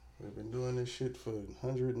doing this shit for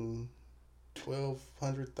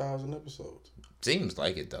 100,000 episodes. Seems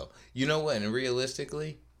like it though. You know what? And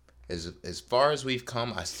realistically, as far as we've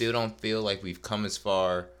come, I still don't feel like we've come as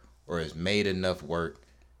far or has made enough work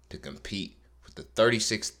to compete with the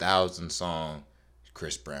 36,000 song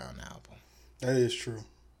Chris Brown album. That is true.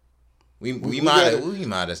 We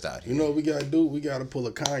modest out here. You know what we gotta do? We gotta pull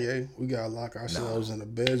a Kanye. We gotta lock ourselves in a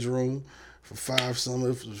bedroom for 5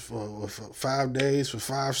 summers, for 5 days, for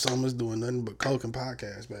 5 summers, doing nothing but coke and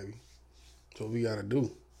podcasts, baby. That's what we gotta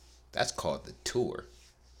do. That's called the tour.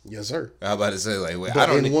 Yes, sir. I was about to say, like, wait, But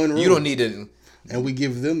I don't. in one room. You don't need to. And we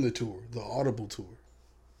give them the tour, the Audible tour.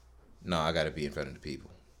 No, I gotta be in front of the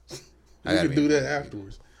people. We can do that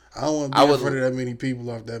afterwards. I don't want to be in front of that many people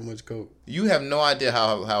off that much coke. You have no idea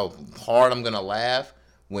how hard I'm gonna laugh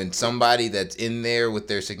when somebody that's in there with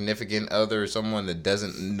their significant other or someone that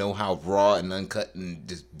doesn't know how raw and uncut and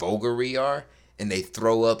just vulgar we are, and they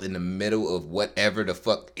throw up in the middle of whatever the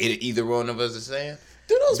fuck either one of us is saying.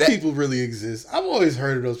 Do those people really exist? I've always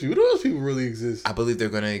heard of those people. Do those people really exist? I believe they're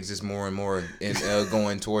going to exist more and more in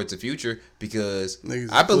going towards the future because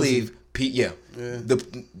Niggas I believe,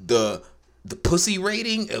 the pussy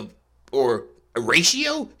rating or a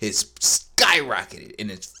ratio has skyrocketed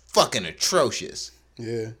and it's fucking atrocious.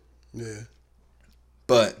 Yeah.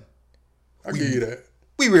 But I'll give you that.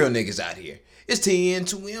 We real niggas out here. It's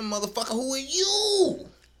TN2M, motherfucker. Who are you?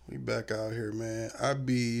 We back out here, man. I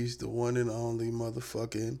bees the one and only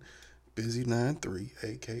motherfucking Busy 93,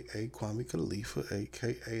 a.k.a. Kwame Khalifa,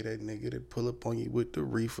 a.k.a. that nigga that pull up on you with the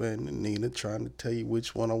reefer and the Nina trying to tell you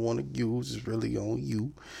which one I want to use is really on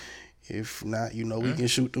you. If not, you know we can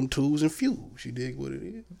shoot them tools and fuse. You dig what it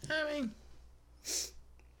is? I mean,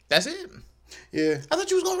 that's it. Yeah. I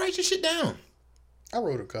thought you was going to write your shit down. I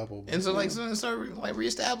wrote a couple. And so, start like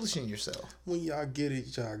reestablishing yourself. When y'all get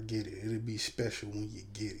it, y'all get it. It'll be special when you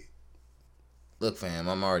get it. Look, fam,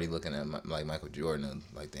 I'm already looking at like Michael Jordan,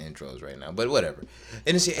 like the intros right now. But whatever.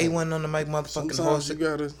 And it's your A1 on the mic, motherfucking host. You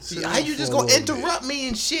gotta. How you just gonna interrupt me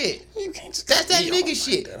and shit? You can't. That's that nigga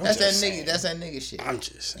shit. That's that saying. nigga shit. I'm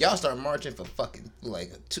just saying. Y'all start marching for fucking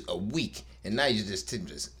like a week, and now you just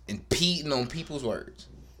impeding on people's words.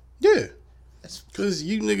 Yeah. Because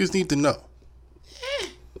you niggas need to know.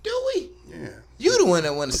 Do we? Yeah. You the one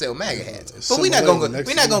that want to sell MAGA hats, but we're not gonna go.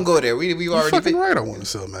 We're not gonna go there. We already fucking right. I want to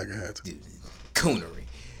sell MAGA hats. Coonery.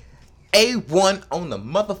 A1 on the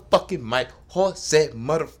motherfucking mic. Horse said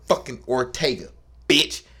motherfucking Ortega,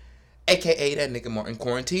 bitch. AKA that nigga Martin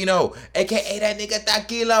Quarantino. AKA that nigga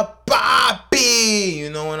Tequila Bobby. You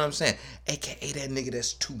know what I'm saying? AKA that nigga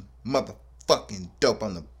that's too motherfucking dope.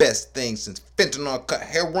 I'm the best thing since fentanyl cut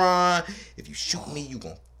heroin. If you shoot me, you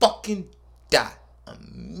gonna fucking die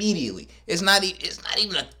immediately. It's not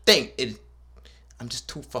even a thing. I'm just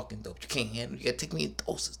too fucking dope. You can't handle it. You gotta take me in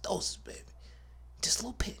doses, baby. Just a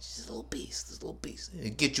little pinch, just a little piece.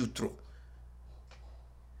 It'll get you through.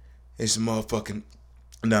 It's a motherfucking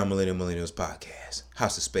Non-Millennial Millennials podcast.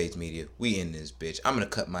 House of Spades Media. We in this bitch. I'm gonna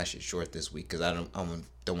cut my shit short this week because I don't want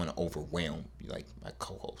to overwhelm like my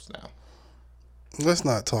co-host now. Let's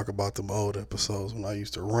not talk about them old episodes when I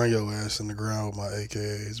used to run your ass in the ground with my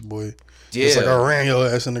AKAs, boy. Yeah. It's like I ran your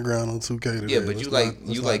ass in the ground on 2K today. Yeah, but you like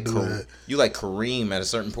Kareem at a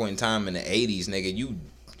certain point in time in the 80s, nigga.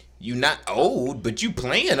 You not old, but you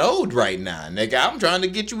playing old right now, nigga. I'm trying to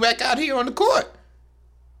get you back out here on the court.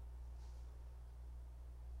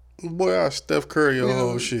 Boy, I Steph Curry your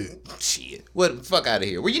whole shit. Shit. What the fuck out of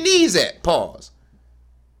here? Where your knees at? Pause.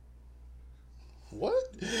 What?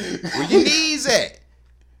 Where your knees at?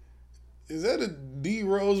 Is that a D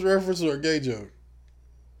Rose reference or a gay joke?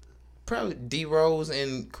 Probably D Rose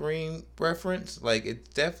and Kareem reference. Like it's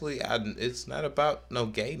definitely. It's not about no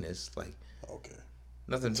gayness. Like okay,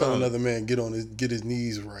 nothing. Tell another man get his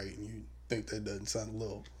knees right, and you think that doesn't sound a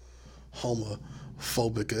little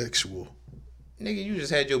homophobic, actual. Nigga, you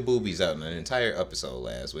just had your boobies out in an entire episode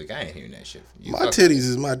last week. I ain't hearing that shit from you. My titties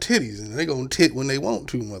is my titties, and they gonna tit when they want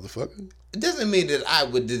to, motherfucker. It doesn't mean that I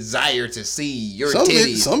would desire to see your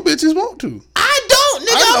titties. Some bitches want to. I don't,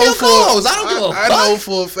 nigga. I'm your co-host. I don't give a fuck. I know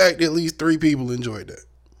for a fact at least 3 people enjoyed that.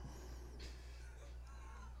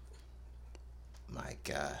 My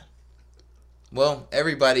God. Well,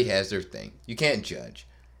 everybody has their thing. You can't judge.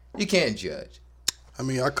 I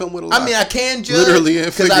mean, I come with a lot. I mean, I can judge literally and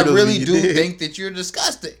because I really do did. think that you're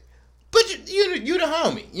disgusting. But you the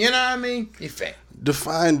homie. You know what I mean? You're fat.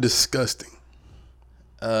 Define disgusting.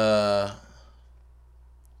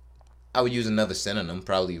 I would use another synonym,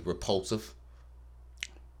 probably repulsive.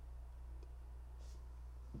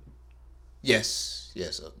 Yes.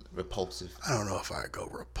 Yes, repulsive. I don't know if I go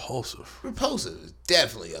repulsive. Repulsive is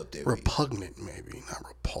definitely up there. Repugnant, maybe, not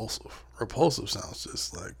repulsive. Repulsive sounds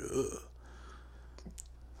just like, ugh.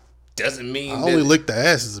 Doesn't mean I only lick the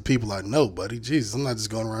asses of people I know, buddy. Jesus, I'm not just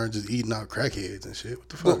going around just eating out crackheads and shit. What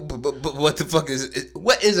the fuck? But what the fuck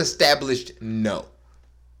what is established? No.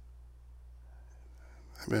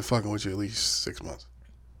 I've been fucking with you at least 6 months.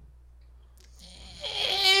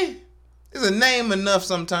 Is a name enough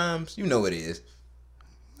sometimes? You know it is.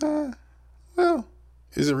 Well,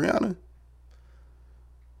 is it Rihanna?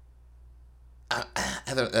 I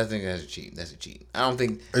think that's a cheat. That's a cheat. I don't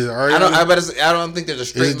think. Is it Ariana? I don't think there's a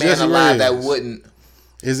straight man Jessie alive that Reyes? wouldn't.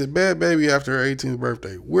 Is it Bad Baby after her 18th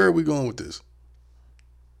birthday? Where are we going with this?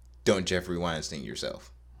 Don't Jeffrey Weinstein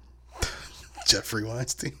yourself. Jeffrey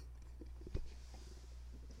Weinstein.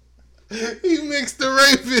 He mixed the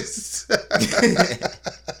rapists.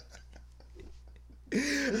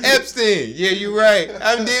 Epstein. Yeah, you're right.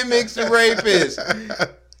 I did mix the rapist.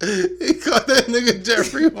 He called that nigga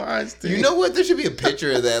Jeffrey Weinstein. You know what? There should be a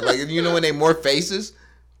picture of that. Like, you know when they morph faces?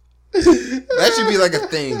 That should be like a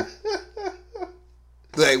thing.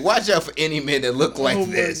 Like, watch out for any men that look like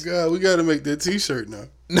this. Oh my God, we got to make that t-shirt now.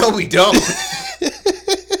 No, we don't.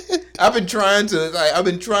 I've been trying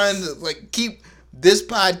to keep this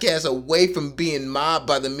podcast away from being mobbed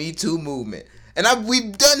by the Me Too movement. And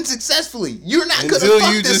we've done successfully. You're not going to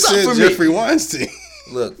fuck this up for me. Jeffrey Weinstein.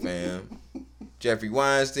 Look, man. Jeffrey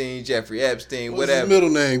Weinstein, Jeffrey Epstein, What's whatever. his middle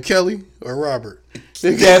name? Kelly or Robert?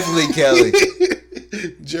 Definitely Kelly.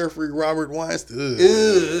 Jeffrey Robert Weinstein.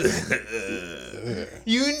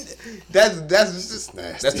 That's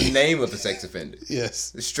the name of a sex offender.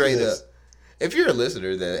 Yes. Straight yes. up. If you're a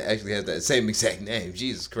listener that actually has that same exact name,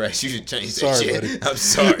 Jesus Christ, you should change that Sorry, shit. buddy. I'm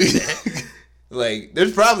sorry, man. Like,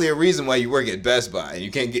 there's probably a reason why you work at Best Buy and you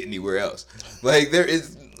can't get anywhere else. Like,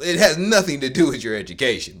 it has nothing to do with your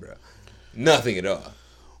education, bro. Nothing at all.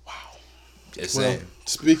 Wow. Just saying.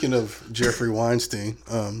 Speaking of Jeffrey Weinstein,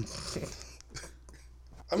 I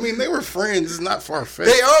mean, they were friends. It's not far-fetched.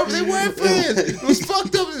 They were friends. It was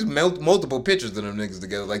fucked up. There's multiple pictures of them niggas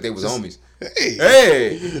together like they was homies.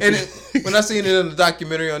 Hey. And when I seen it in the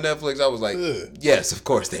documentary on Netflix, I was like, yes, of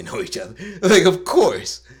course they know each other. Like, of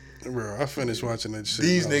course. Bro, I finished watching that shit.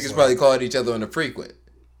 These niggas probably called each other on the frequent.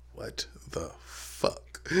 What the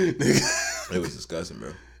fuck? Nigga. It was disgusting,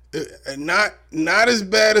 bro. Not as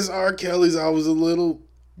bad as R. Kelly's. I was a little...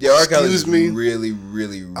 Yeah, R. Kelly's really,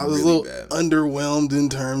 really I was a little bad. underwhelmed in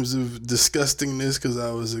terms of disgustingness because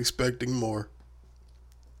I was expecting more.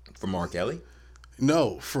 From R. Kelly?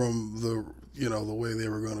 No, from the way they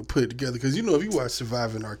were going to put it together. Because if you watch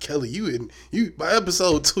Surviving R. Kelly, you by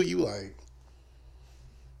episode 2, you like...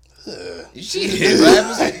 Shit,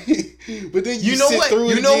 but then you know what?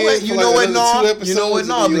 No, because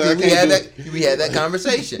we had that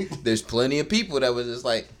conversation. There's plenty of people that was just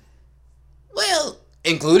like, well,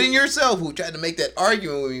 including yourself, who tried to make that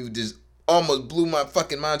argument with me, just almost blew my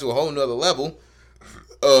fucking mind to a whole nother level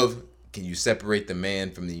of, can you separate the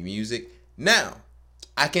man from the music? Now,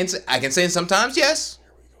 I can say sometimes yes.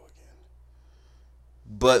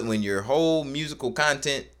 But when your whole musical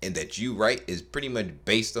content and that you write is pretty much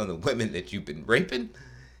based on the women that you've been raping,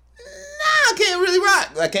 I can't really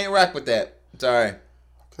rock. I can't rock with that. Sorry.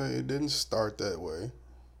 Okay, it didn't start that way.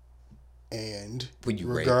 And when you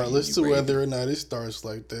regardless to whether or not it starts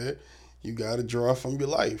like that, you got to draw from your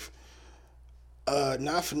life.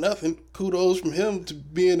 Not for nothing, kudos from him to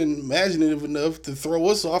being imaginative enough to throw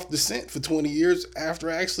us off the scent for 20 years after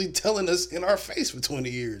actually telling us in our face for 20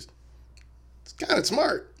 years. It's kind of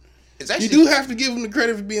smart. You do have to give him the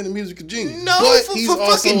credit for being a musical genius. No, but he's for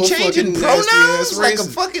fucking changing pronouns like a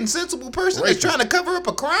fucking sensible person that's trying to cover up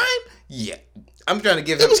a crime? Yeah. I'm trying to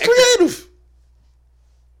give him... It was creative.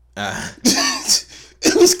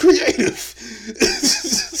 It was creative.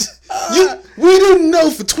 We didn't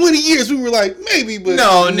know for 20 years. We were like, maybe, but...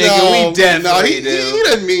 No, nigga, we definitely did. He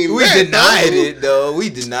doesn't mean we that. We denied it, though. We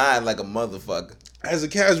denied like a motherfucker. As a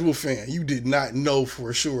casual fan, you did not know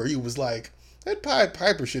for sure. You was like, that Pied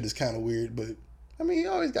Piper shit is kind of weird, but I mean, he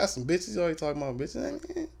always got some bitches. He always talking about bitches. I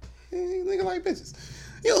mean, nigga like bitches.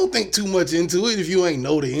 You don't think too much into it if you ain't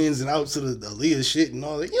know the ins and outs of the Aaliyah shit and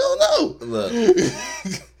all that. You don't know. Look,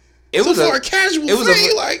 it was for a casual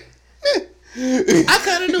fan. Like, I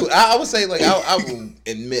kind of knew. I would say, like, I will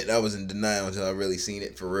admit I was in denial until I really seen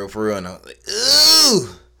it for real, and I was like, ooh.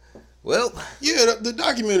 Well, yeah, the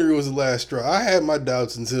documentary was the last straw. I had my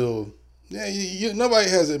doubts until nobody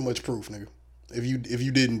has that much proof, nigga. If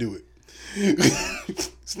you didn't do it,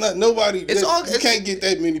 It's not nobody. You can't get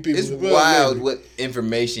that many people. It's wild what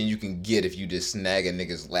information you can get if you just snag a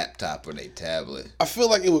nigga's laptop or their tablet. I feel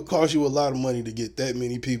like it would cost you a lot of money to get that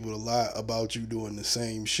many people to lie about you doing the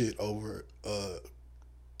same shit over a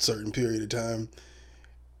certain period of time.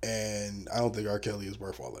 And I don't think R. Kelly is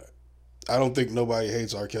worth all that. I don't think nobody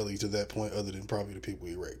hates R. Kelly to that point other than probably the people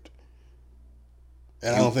he raped.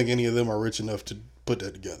 And I don't think any of them are rich enough to put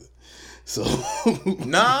that together. So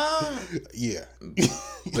nah, yeah,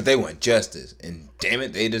 but they want justice, and damn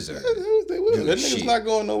it, they deserve it. They will. That nigga's not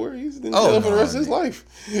going nowhere. He's in jail for the rest of his life.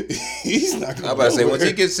 He's not going. I'm about to say once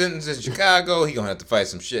he gets sentenced in Chicago, he gonna have to fight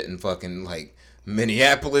some shit in fucking like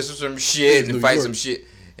Minneapolis or some shit, and fight some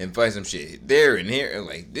shit there and here.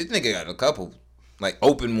 Like this nigga got a couple like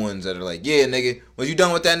open ones that are like, yeah, nigga, when you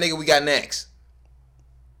done with that nigga, we got next.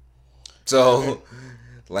 So,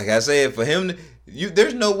 like I said, for him.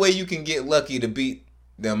 There's no way you can get lucky to beat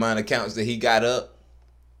the amount of counts that he got up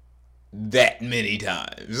that many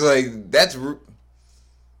times. Like that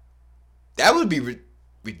would be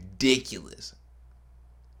ridiculous.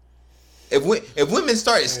 If women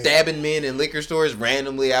started stabbing men in liquor stores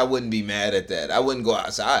randomly, I wouldn't be mad at that. I wouldn't go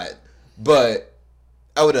outside, but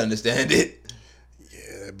I would understand it.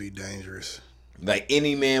 Yeah, that'd be dangerous. Like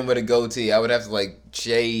any man with a goatee, I would have to like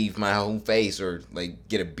shave my whole face or like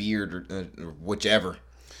get a beard or whichever.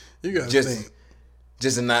 You gotta think.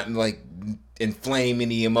 Just to not like inflame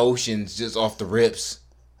any emotions just off the rips.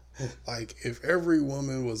 Like if every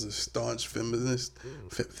woman was a staunch feminist.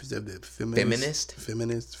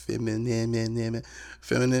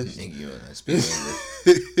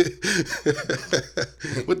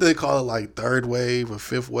 What they call it, like third wave or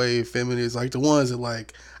fifth wave feminists, like the ones that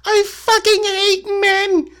like I fucking hate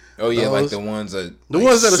men. Oh yeah, like the ones that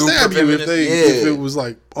stab you if it was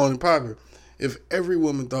like on popular. If every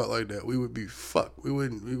woman thought like that, we would be fucked. We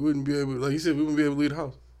wouldn't be able, like you said, we wouldn't be able to leave the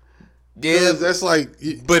house. Yeah, that's like.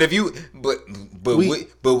 But if you, but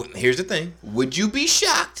here's the thing: would you be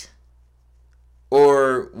shocked,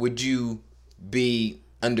 or would you be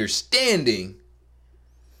understanding?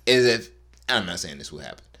 As if I'm not saying this would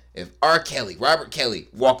happen. If Robert Kelly,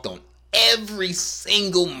 walked on every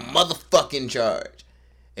single motherfucking charge,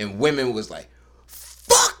 and women was like,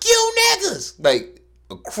 "Fuck you, niggas!" like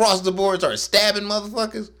across the board, started stabbing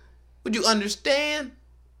motherfuckers, would you understand?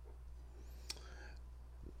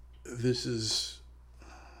 This is,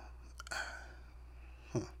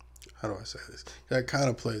 how do I say this? That kind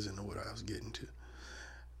of plays into what I was getting to.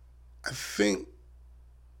 I think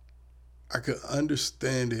I could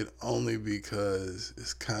understand it only because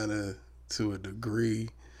it's kind of, to a degree,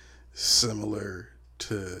 similar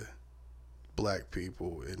to black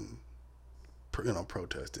people and,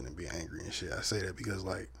 protesting and being angry and shit. I say that because,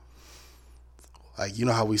 like you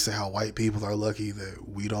know how we say how white people are lucky that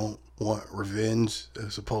we don't want revenge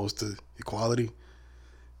as opposed to equality?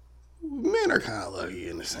 Men are kind of lucky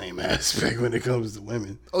in the same aspect when it comes to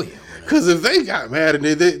women. Oh yeah, because if they got mad and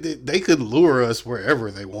they could lure us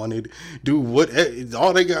wherever they wanted, do what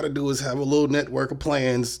all they got to do is have a little network of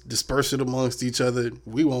plans, disperse it amongst each other.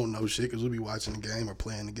 We won't know shit because we'll be watching the game or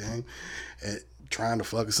playing the game and trying to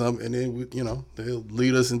fuck something, and then they'll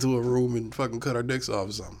lead us into a room and fucking cut our dicks off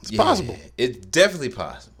or something. It's possible. It's definitely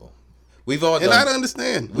possible. We've all done, and I'd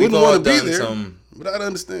understand. Wouldn't want to be there, but I'd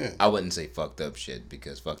understand. I wouldn't say fucked up shit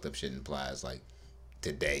because fucked up shit implies like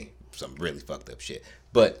today some really fucked up shit.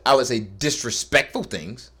 But I would say disrespectful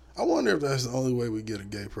things. I wonder if that's the only way we get a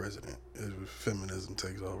gay president is if feminism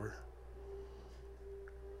takes over.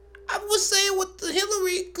 I was saying with the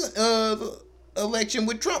Hillary election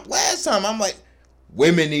with Trump last time, I'm like,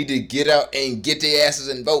 women need to get out and get their asses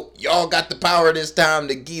and vote. Y'all got the power this time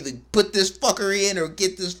to either put this fucker in or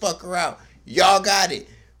get this fucker out. Y'all got it.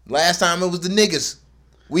 Last time it was the niggas.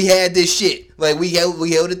 We had this shit. Like we held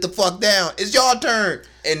it the fuck down. It's y'all turn.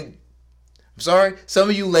 And I'm sorry, some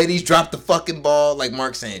of you ladies dropped the fucking ball like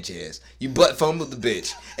Mark Sanchez. You butt fumbled the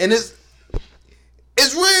bitch. And it's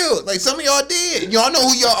real. Like some of y'all did. Y'all know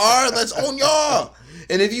who y'all are. That's on y'all.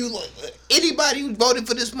 And if you, anybody who voted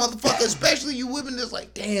for this motherfucker, especially you women, that's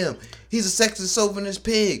like, damn, he's a sexist, chauvinist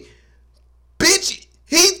pig. Bitch,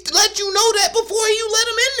 he let you know that before you let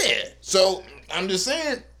him in there. So, I'm just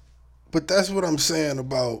saying. But that's what I'm saying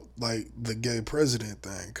about, like, the gay president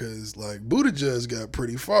thing. Because, like, Buttigieg got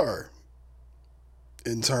pretty far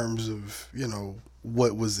in terms of,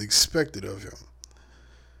 what was expected of him.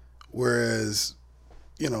 Whereas,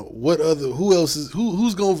 who's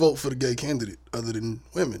going to vote for the gay candidate other than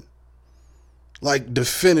women? Like,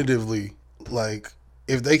 definitively, like,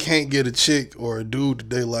 if they can't get a chick or a dude that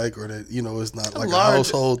they like or that, it's not like a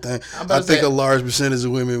household thing, I think a large percentage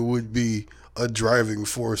of women would be a driving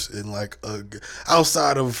force in like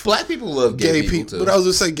outside of Black people love gay people too. But I was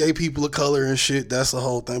gonna say gay people of color and shit. That's the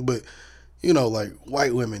whole thing. But you know, like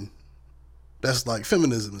white women, that's like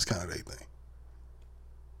feminism is kind of their thing.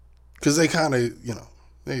 Because they kind of, you know,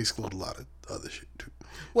 they exclude a lot of other shit too.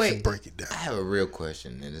 Wait, break it down. I have a real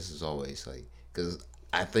question, and this is always like, because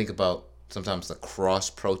I think about sometimes the cross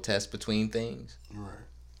protest between things. Right.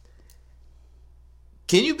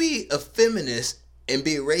 Can you be a feminist and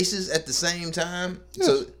be a racist at the same time? Yes.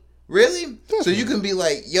 So really? Definitely. So you can be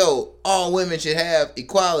like, yo, all women should have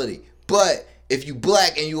equality, but if you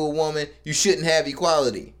black and you a woman, you shouldn't have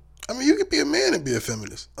equality. I mean, you could be a man and be a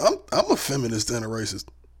feminist. I'm a feminist and a racist.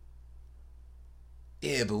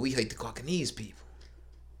 Yeah, but we hate the Caucanese people.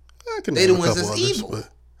 They the ones that's evil. But,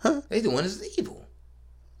 huh? They the ones that's evil.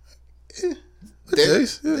 Yeah.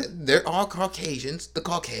 They're all Caucasians, the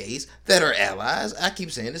Caucasians, that are allies. I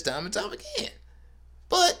keep saying this time and time again.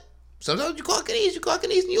 But sometimes you Caucasian,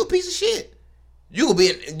 and you a piece of shit. You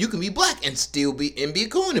can be black and still be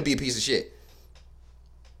cool and be a piece of shit.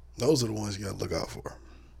 Those are the ones you gotta look out for.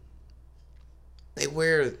 They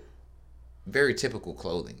wear very typical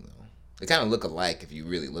clothing though. They kind of look alike if you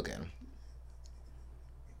really look at them.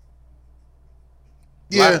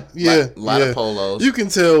 A lot of polos. You can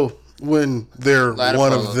tell when they're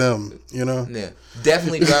one of them, you know? Yeah.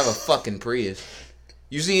 Definitely drive a fucking Prius.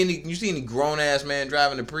 You see any grown ass man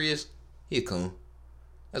driving a Prius? He a coon.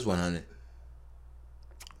 That's 100.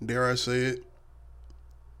 Dare I say it?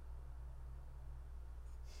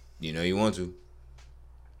 You know you want to.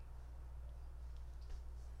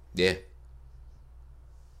 Yeah.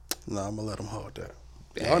 Nah, I'm gonna let them hold that.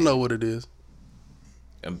 Y'all know what it is.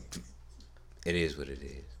 It is what it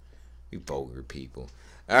is. We vulgar people.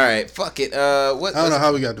 All right, fuck it. I don't know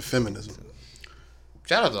how we got to feminism.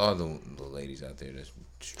 Shout out to all the ladies out there that's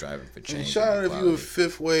striving for change. And shout out if you a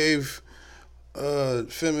fifth wave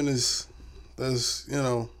feminist that's, you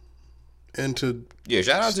know, into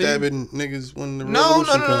shout out stabbing to you. Niggas when the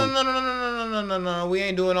revolution comes. No. We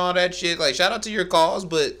ain't doing all that shit. Like, shout out to your cause,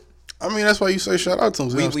 but I mean, that's why you say shout out to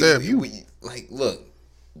them. So they don't stab you. Like, look,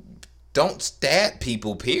 don't stab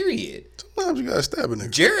people, period. Sometimes you gotta stab a nigga.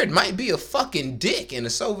 Jared might be a fucking dick and a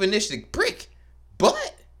chauvinistic prick,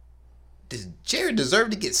 but does Jared deserve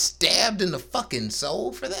to get stabbed in the fucking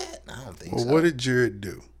soul for that? I don't think so. Well, what did Jared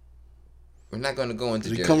do? We're not going to go into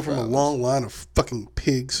Did he Jared's come from problems. a long line of fucking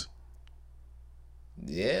pigs?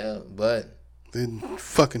 Yeah, but Then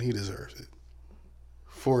fucking he deserves it.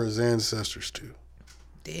 For his ancestors too.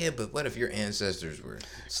 Yeah, but what if your ancestors were God,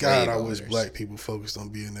 slave I owners? wish black people focused on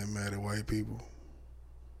being that mad at white people.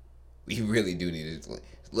 We really do need to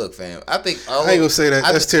look, fam. I think I ain't gonna say that.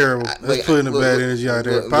 That's terrible. That's putting the bad energy out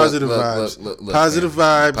there. Positive vibes. Positive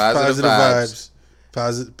vibes.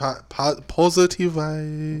 Positive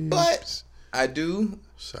vibes. But I do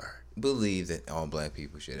Sorry. believe that all black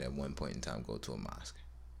people should at one point in time go to a mosque.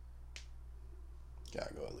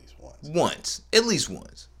 Gotta go at least once. At least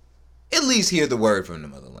once. At least hear the word from the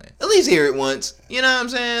motherland. At least hear it once. You know what I'm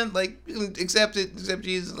saying? Like, you can accept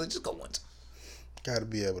Jesus. Like, just go once. Gotta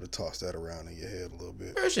be able to toss that around in your head a little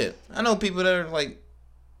bit. Real shit. I know people that are like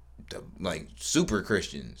super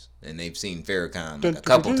Christians, and they've seen Farrakhan like a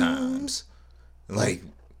couple times. Like,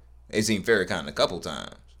 they've seen Farrakhan a couple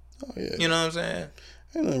times. Oh yeah. You know what I'm saying?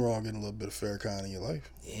 Ain't nothing wrong getting a little bit of Farrakhan in your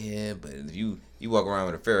life. Yeah, but if you walk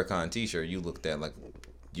around with a Farrakhan t-shirt, you looked at like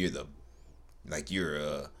you're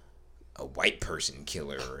a white person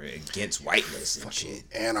killer or against whiteness and shit.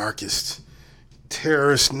 Anarchist,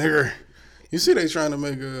 terrorist nigger. You see, they trying to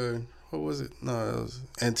make what was it? No, it was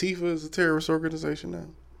Antifa is a terrorist organization now.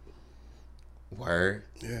 Word.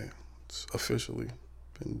 Yeah, it's officially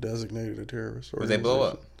been designated a terrorist Would organization. they blow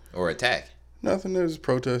up or attack? Nothing. They're just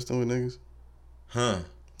protesting with niggas. Huh.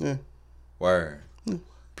 Yeah. Word.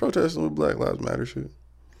 Protesting with Black Lives Matter shit.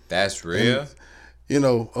 That's real. And, you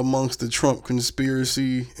know, amongst the Trump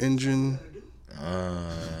conspiracy engine.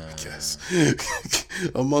 I guess.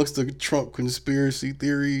 Amongst the Trump conspiracy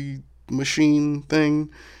theory machine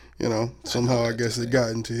thing, you know, somehow I guess it got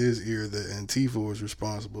into his ear that Antifa was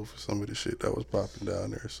responsible for some of the shit that was popping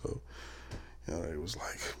down there. So, you know, it was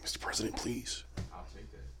like, Mr. President, please. I'll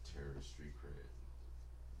take that terrorist street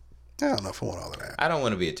cred. I don't know if I want all of that. I don't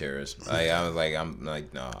want to be a terrorist. I'm like,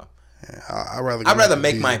 nah. Yeah, I'd rather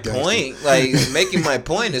make my point. Like, making my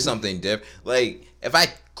point is something different. Like, if I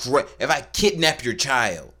kidnap your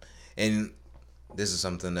child, and this is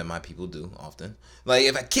something that my people do often. Like,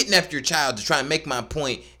 if I kidnap your child to try and make my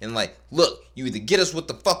point, and like, look, you either get us what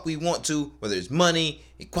the fuck we want to, whether it's money,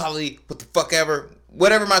 equality, what the fuck ever,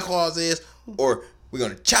 whatever my cause is, or we're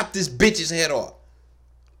gonna chop this bitch's head off.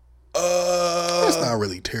 That's not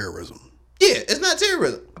really terrorism. Yeah, it's not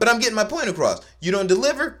terrorism. But I'm getting my point across. You don't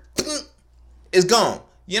deliver, it's gone.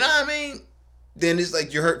 You know what I mean? Then it's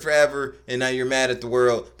like you're hurt forever, and now you're mad at the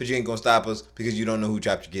world, but you ain't gonna stop us because you don't know who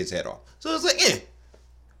chopped your kid's head off. So it's like,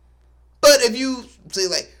 But if you say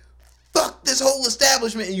like, fuck this whole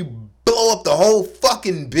establishment, and you blow up the whole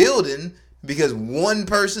fucking building because one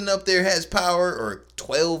person up there has power, or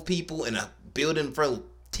 12 people in a building for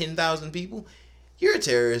 10,000 people, you're a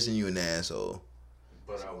terrorist and you an asshole.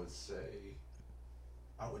 But I would say,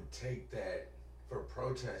 I would take that for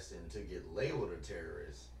protesting to get labeled a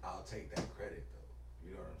terrorist. I'll take that credit though.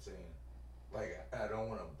 You know what I'm saying? Like, I don't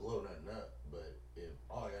want to blow nothing up, but if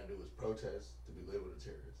all I gotta do is protest to be labeled a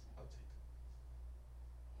terrorist, I'll take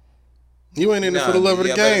it. You ain't in it for the love of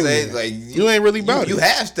the game. Like, you ain't really about it. You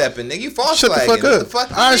half stepping, nigga. You false Shut the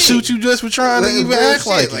fuck up. I shoot you just for trying to even act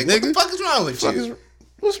like it, nigga. What the fuck is wrong with you?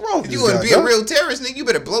 What's wrong with you? You want to be a real terrorist, nigga? You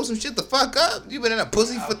better blow some shit the fuck up. You better not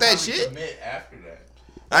pussyfoot that shit. After that.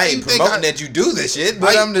 I ain't promoting that you do this shit,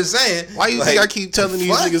 but I'm just saying. Why you think I keep telling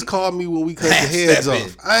these niggas call me when we cut the heads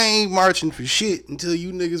off? I ain't marching for shit until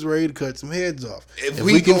you niggas ready to cut some heads off. If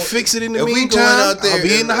we can fix it in the meantime, I'll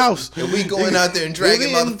be in the house. If we going out there and dragging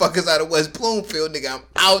motherfuckers out of West Bloomfield, nigga, I'm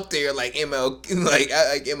out there like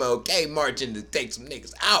MLK marching to take some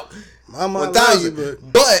niggas out. I'm not lying,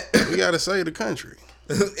 but we gotta save the country.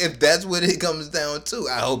 If that's what it comes down to,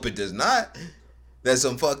 I hope it does not. That's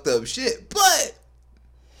some fucked up shit, but.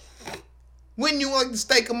 Wouldn't you like to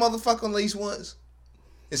stake a motherfucker at least once?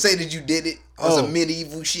 And say that you did it on some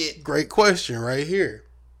medieval shit? Great question right here.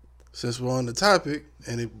 Since we're on the topic,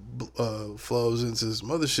 and it flows into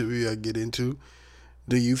some other shit we gotta get into,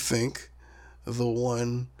 do you think the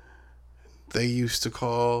one they used to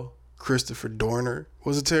call Christopher Dorner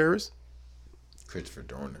was a terrorist? Christopher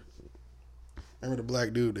Dorner. Remember the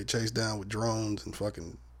black dude they chased down with drones and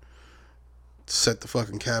fucking set the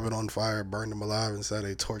fucking cabin on fire, burned him alive, and said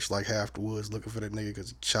they torched like half the woods looking for that nigga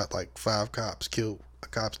because he shot like 5 cops, killed a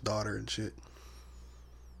cop's daughter and shit.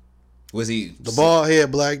 Was he the bald head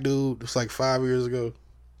black dude? It was like 5 years ago.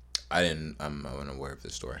 I'm unaware of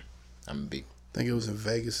this story. I think it was in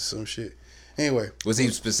Vegas or some shit. Anyway, was he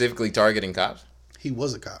specifically targeting cops? He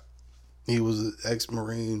was a cop. He was an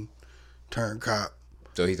ex-Marine turned cop.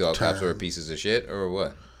 So he thought cops were pieces of shit, or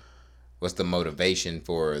what? What's the motivation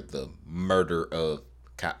for the murder of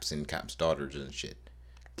cops and cops' daughters and shit?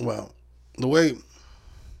 Well, the way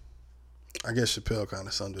I guess Chappelle kind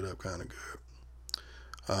of summed it up kind of good.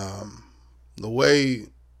 The way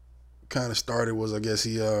kind of started was, I guess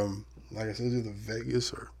he, like I said, it was either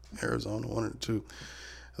Vegas or Arizona, one of the two.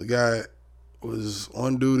 The guy was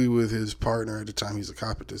on duty with his partner at the time. He's a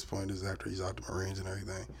cop at this point. This is after he's out the Marines and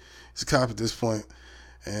everything. He's a cop at this point,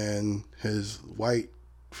 and his white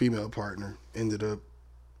female partner ended up,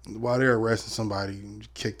 while they were arresting somebody,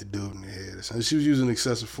 kicked the dude in the head. So she was using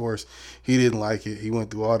excessive force. He didn't like it. He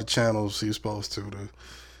went through all the channels he was supposed to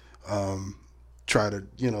try to,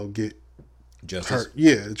 get justice. Her.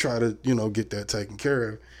 Yeah, to try to, get that taken care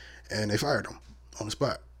of. And they fired him on the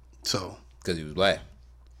spot. So because he was black.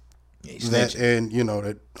 Yeah, that and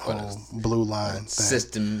that whole blue line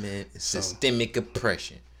thing. Systemic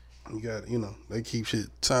oppression. You got, they keep shit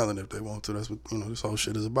silent if they want to. That's what, this whole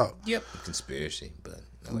shit is about. Yep. Conspiracy, but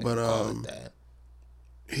that.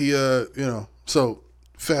 He, so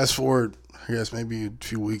fast forward, I guess maybe a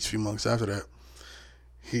few months after that,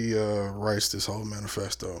 he writes this whole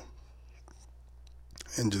manifesto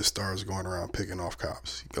and just starts going around picking off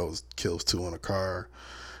cops. He kills 2 in a car,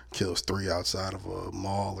 kills 3 outside of a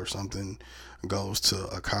mall or something, goes to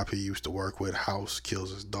a cop he used to work with, house,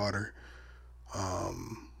 kills his daughter.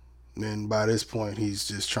 Then by this point, he's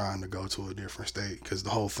just trying to go to a different state because the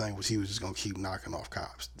whole thing was he was just going to keep knocking off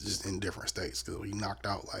cops just in different states because he knocked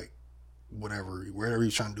out like whatever, wherever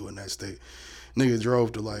he's trying to do in that state. Nigga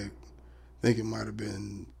drove to like, I think it might have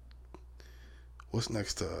been, what's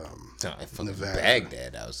next to Nevada?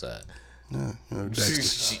 Baghdad outside. Yeah,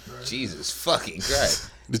 Jesus fucking Christ.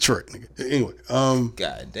 Detroit, nigga. Anyway,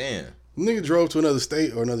 God damn. Nigga drove to another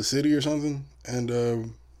state or another city or something, and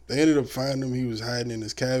they ended up finding him. He was hiding in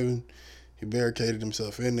his cabin. He barricaded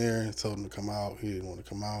himself in there and told him to come out. He didn't want to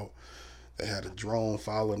come out. They had a drone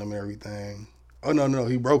following him and everything. Oh, no.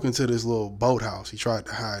 He broke into this little boathouse. He tried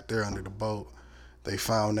to hide there under the boat. They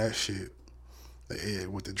found that shit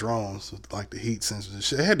with the drones, with like the heat sensors and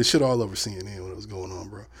shit. They had the shit all over CNN when it was going on,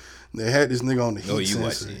 bro. They had this nigga on the heat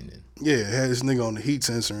sensor. Yeah, they had this nigga on the heat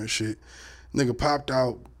sensor and shit. Nigga popped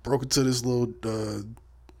out, broke into this little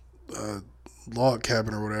log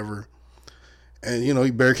cabin or whatever, and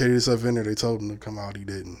he barricaded himself in there. They told him to come out, he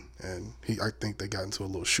didn't, and I think they got into a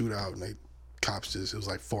little shootout and they cops it was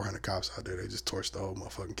like 400 cops out there. They just torched the whole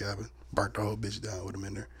motherfucking cabin, burnt the whole bitch down with them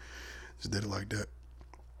in there. Just did it like that.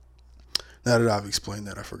 Now that I've explained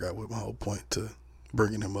that, I forgot what my whole point to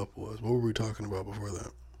bringing him up was. What were we talking about before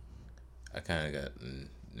that? I kind of got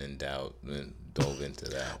in doubt and dove into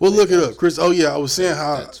that. Well, look it up, Chris. Oh yeah, I was saying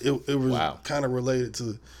how it was wow. kind of related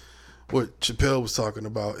to what Chappelle was talking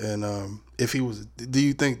about, and if he was, do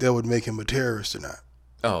you think that would make him a terrorist or not?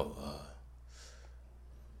 Oh,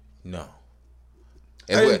 no.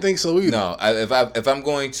 I didn't think so either. No, if I'm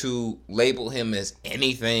going to label him as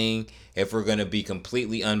anything, if we're going to be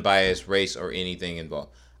completely unbiased, race or anything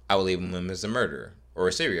involved, I would label him as a murderer or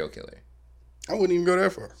a serial killer. I wouldn't even go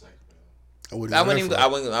that far.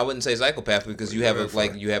 I wouldn't say psychopath because you have a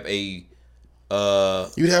you'd have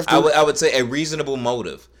to. I would say a reasonable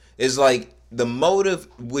motive. It's like the motive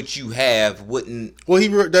which you have wouldn't.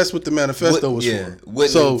 Well, that's what the manifesto was for.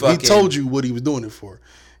 So he told you what he was doing it for.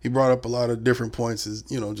 He brought up a lot of different points. As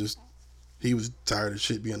just he was tired of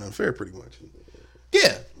shit being unfair, pretty much.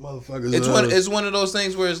 Yeah, motherfuckers. It's one of those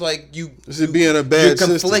things where it's like being a bad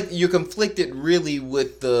system. You're conflicted really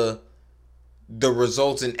with the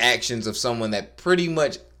results and actions of someone that pretty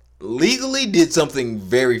much legally did something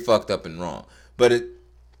very fucked up and wrong. But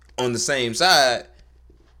on the same side,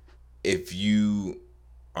 if you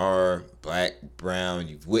are black, brown,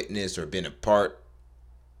 you've witnessed or been a part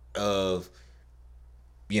of,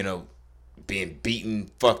 being beaten,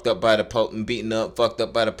 fucked up by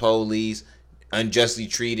the police, unjustly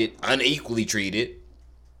treated, unequally treated,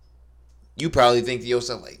 you probably think to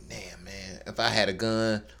yourself like, damn, man, if I had a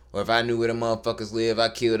gun or if I knew where the motherfuckers live,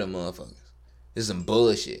 I'd kill them motherfuckers. This is some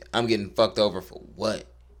bullshit. I'm getting fucked over for what?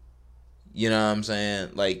 You know what I'm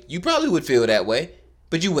saying? Like, you probably would feel that way,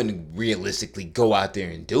 but you wouldn't realistically go out there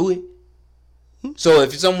and do it. So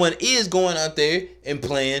if someone is going out there and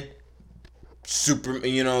playing super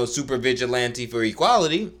vigilante for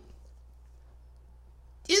equality,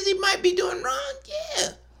 he might be doing wrong, yeah.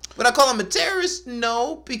 But I call him a terrorist?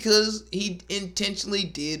 No, because he intentionally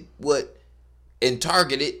did what and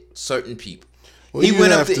targeted certain people. Well, he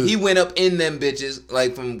went up in them bitches,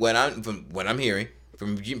 like from what I'm hearing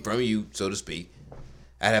from you, so to speak.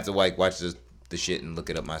 I'd have to watch the shit and look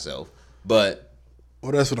it up myself. But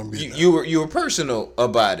that's what I'm getting. You were personal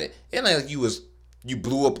about it, and like you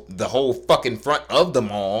blew up the whole fucking front of the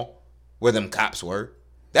mall where them cops were.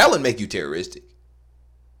 That would make you terroristic,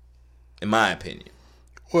 in my opinion.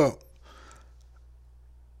 Well,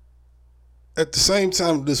 at the same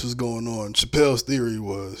time this was going on, Chappelle's theory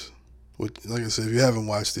was, like I said, if you haven't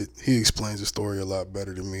watched it, he explains the story a lot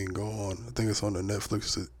better than me. Go on. I think it's on the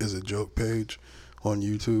Netflix is a joke page on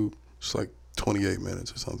YouTube. It's like 28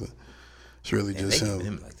 minutes or something. It's really just him.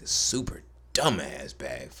 Him like this super dumbass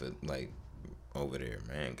bag for like over there,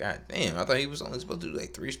 man. God damn, I thought he was only supposed to do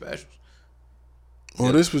like 3 specials.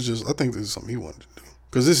 Well, this was just, I think this is something he wanted to do.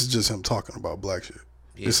 Because this is just him talking about black shit.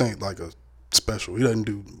 Yeah. This ain't like a special. He doesn't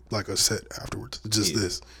do like a set afterwards. It's just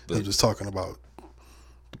this. I'm just talking about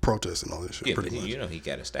the protests and all this shit. Yeah, pretty much. He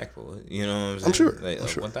got a stack for it. You know what I'm saying? I'm sure. Like, I'm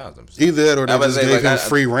sure. 1,000%. Either that or they just gave him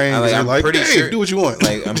free reign. I'm like, pretty sure, do what you want.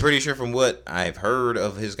 Like, I'm pretty sure from what I've heard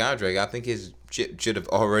of his contract, I think his shit should have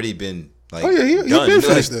already been like. Oh yeah, he been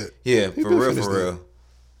finished that. Yeah, for real.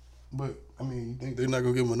 But I mean, you think they're not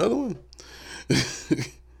gonna give him another one?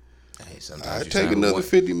 Sometimes I'd take another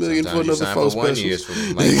 $50 million for another 4 specials.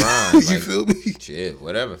 You feel me? Shit,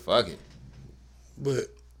 whatever, fuck it. But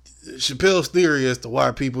Chappelle's theory as to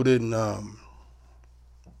why people didn't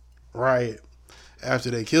riot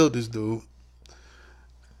after they killed this dude,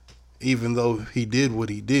 even though he did what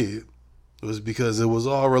he did, was because it was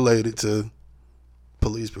all related to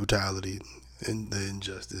police brutality and the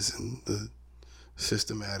injustice and the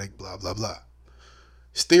systematic blah, blah, blah.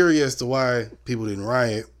 His theory as to why people didn't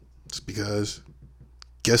riot is because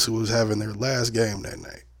guess who was having their last game that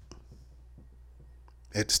night?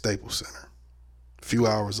 At the Staples Center. A few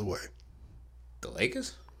hours away. The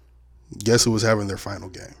Lakers? Guess who was having their final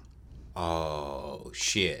game? Oh,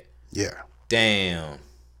 shit. Yeah. Damn.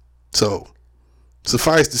 So,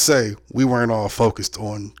 suffice to say, we weren't all focused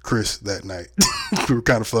on Chris that night. We were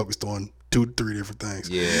kind of focused on 2-3 different things.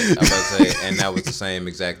 Yeah, I was about to say, and that was the same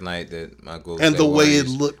exact night that my Golden and State the way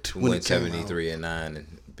Warriors it looked when went it came 73-9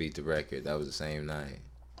 and beat the record. That was the same night.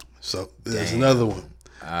 So there's another one.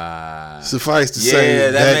 Suffice to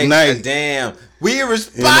say, that makes night. Damn, we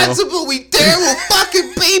irresponsible. We terrible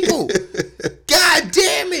fucking people. God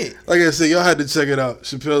damn it! Like I said, y'all had to check it out.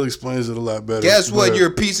 Chappelle explains it a lot better. Guess what?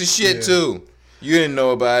 You're a piece of shit too. You didn't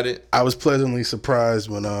know about it. I was pleasantly surprised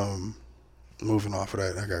when moving off of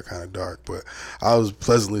that, I got kind of dark, but I was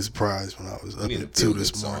pleasantly surprised when I was up at 2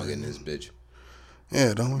 this morning. In this bitch.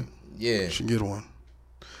 Yeah, don't we? Yeah. We should get one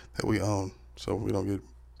that we own, so we don't get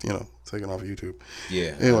taken off of YouTube.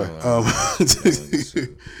 Yeah. Anyway,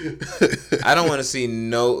 I don't want to see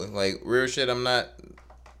no like real shit. I'm not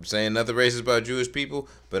saying nothing racist about Jewish people,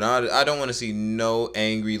 but I don't want to see no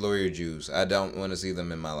angry lawyer Jews. I don't want to see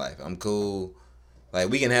them in my life. I'm cool. Like,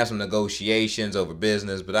 we can have some negotiations over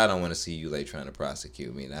business, but I don't want to see you, like, trying to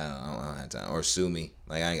prosecute me. I don't have time. Or sue me.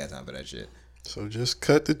 Like, I ain't got time for that shit. So just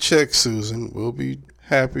cut the check, Susan. We'll be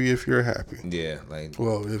happy if you're happy. Yeah, like...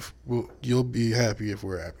 Well, you'll be happy if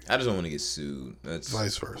we're happy. I just don't want to get sued. That's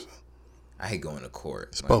vice versa. I hate going to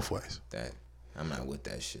court. It's like, both ways. I'm not with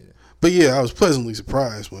that shit. But, yeah, I was pleasantly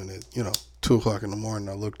surprised when it, 2 o'clock in the morning,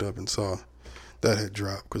 I looked up and saw that had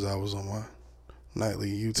dropped because I was on my nightly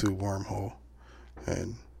YouTube wormhole.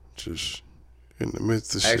 And just in the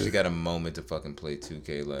midst of shit. I actually got a moment to fucking play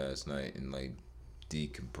 2K last night and like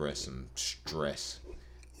decompress some stress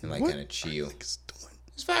and like kind of chill.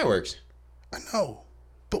 It's fireworks. I know,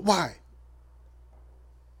 but why,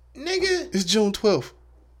 nigga? It's June 12th.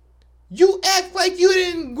 You act like you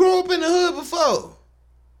didn't grow up in the hood before.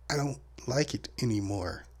 I don't like it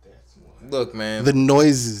anymore. Look, man. The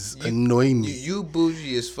noises annoy me. You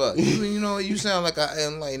bougie as fuck. You know, you sound like I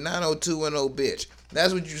am like 90210 bitch.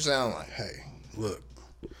 That's what you sound like. Hey, look.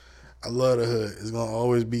 I love the hood. It's gonna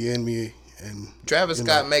always be in me. And Travis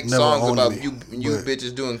Scott makes songs about me, you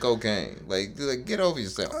bitches doing cocaine. Like, get over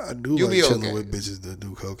yourself. I do You'll like be chilling okay. with bitches that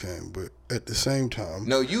do cocaine, but at the same time,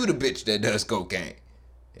 no, you the bitch that does cocaine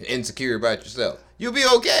and insecure about yourself. You'll be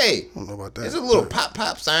okay. I don't know about that. It's a little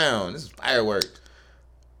pop sound. This is fireworks.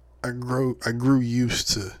 I grew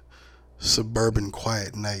used to suburban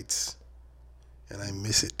quiet nights, and I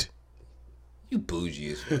miss it. You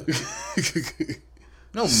bougie as fuck.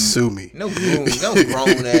 No, sue me. No grown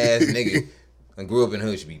ass nigga. I grew up in the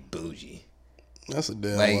hood should be bougie. That's a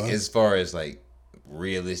damn like lie. As far as like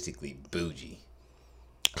realistically bougie.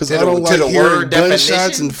 Because I don't like hearing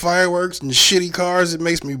gunshots and fireworks and shitty cars. It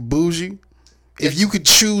makes me bougie. If you could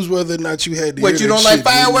choose whether or not you had to. What, you don't like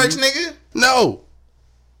fireworks, nigga? No.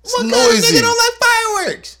 It's what noisy. Kind of nigga don't like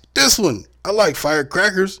fireworks? This one. I like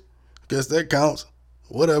firecrackers. Guess that counts.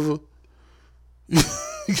 Whatever.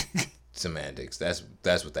 Semantics. That's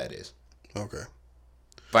what that is. Okay.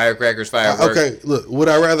 Firecrackers. Okay, look. Would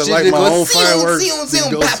I rather like my own fireworks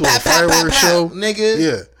than go to a fireworks show? Nigga.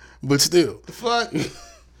 Yeah. But still. The fuck?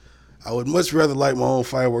 I would much rather like my own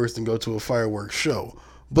fireworks than go to a fireworks show.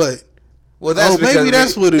 But well, maybe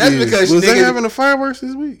that's what it is. Because was they having the fireworks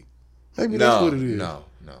this week? Maybe that's what it is. No.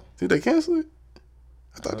 Did they cancel it?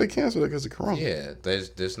 I thought they canceled it because of Corona. Yeah,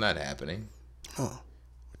 that's not happening. Oh.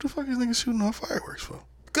 What the fuck is niggas shooting off fireworks for?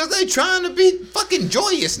 Because they trying to be fucking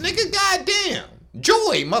joyous, nigga. Goddamn.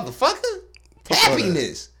 Joy, motherfucker.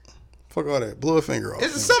 Happiness. Fuck all that. Blow a finger off.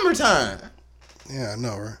 It's the summertime. Yeah, I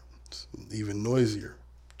know, right? It's even noisier.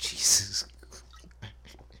 Jesus.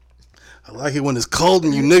 I like it when it's cold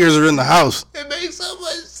and you niggas are in the house. It makes so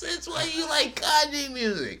much sense why you like Kanye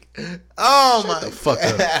music. Oh my. Shut the fuck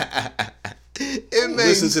up. It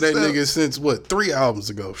makes listen to that nigga since what? 3 albums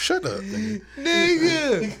ago. Shut up, nigga.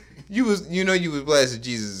 Nigga. You was blasting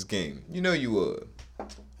Jesus is King. You know you would.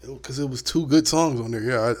 Because it was 2 good songs on there.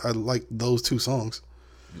 Yeah, I like those 2 songs.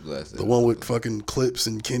 You blasted the one with fucking Clips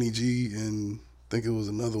and Kenny G, and I think it was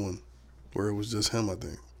another one where it was just him, I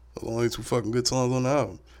think. The only 2 fucking good songs on the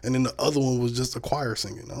album. And then the other one was just a choir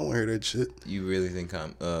singing. I don't want to hear that shit. You really think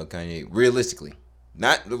Kanye, realistically,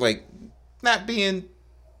 not being,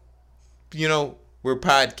 we're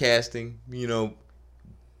podcasting,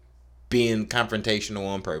 being confrontational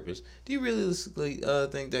on purpose. Do you realistically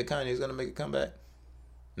think that Kanye is going to make a comeback?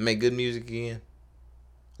 Make good music again?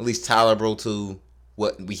 At least tolerable to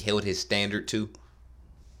what we held his standard to?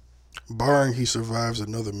 Barring he survives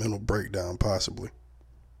another mental breakdown, possibly.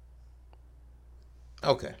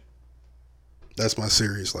 Okay. That's my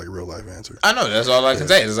serious, real life answer. I know. That's all I can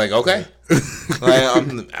say. It's like, okay.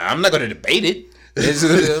 I'm not going to debate it. I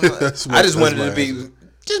just wanted to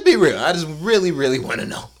be real. I just really, really want to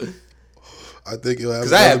know. I think he'll have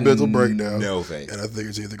another mental breakdown. No faith. And I think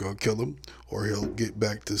it's either going to kill him or he'll get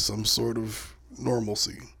back to some sort of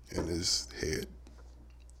normalcy in his head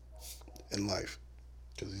in life.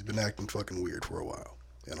 Because he's been acting fucking weird for a while.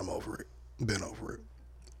 And I'm over it. Been over it.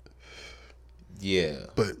 Yeah.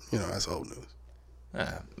 But, that's old news.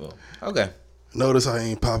 Well, okay. Notice I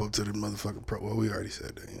ain't pop up to the motherfucking well, we already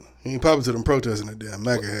said that, He ain't pop up to them protesting that damn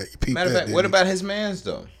MAGA hat. You peep Matter of that, fact, what about his mans,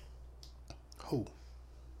 though? Who?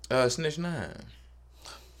 Snitch 9.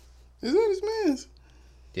 Is that his mans?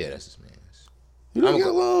 Yeah, that's his mans. You don't get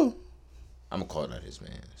along? I'm going to call that his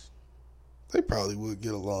mans. They probably would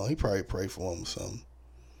get along. He probably pray for him or something.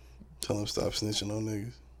 Tell him stop snitching on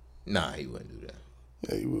niggas. Nah, he wouldn't do that.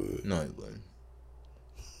 Yeah, he would. No, he wouldn't.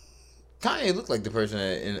 Kanye looked like the person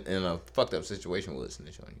that in a fucked up situation would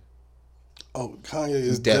snitch on you. Oh, Kanye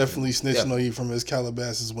is definitely snitching on you from his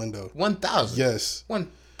Calabasas window. 1,000. Yes.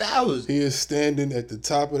 1,000. He is standing at the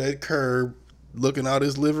top of that curb, looking out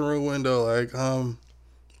his living room window like,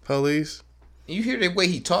 police. You hear the way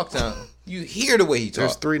he talks now. You hear the way he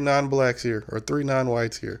There's talks. 3 non-blacks here, or 3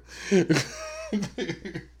 non-whites here.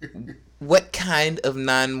 What kind of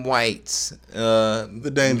non-whites?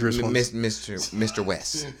 The dangerous ones. Mr.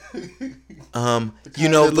 West. You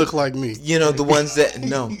know, that look like me. You know the ones that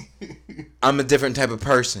no. I'm a different type of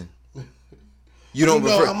person. You don't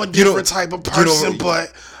refer. I'm a different type of person,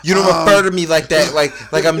 but you don't refer to me like that.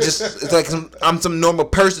 Like I'm just like I'm some normal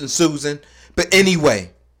person, Susan. But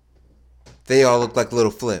anyway, they all look like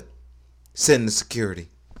Little Flip. Send the security.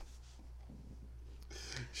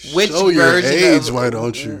 Which show your age, of, why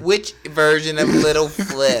don't you? Which version of Little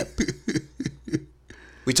Flip?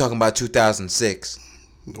 We talking about 2006.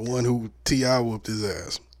 The one who T.I. whooped his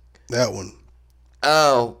ass. That one.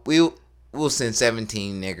 Oh, we'll send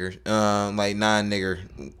 17 niggers, like 9 nigger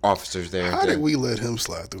officers there. How did we let him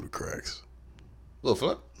slide through the cracks? Little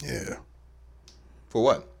Flip? Yeah. For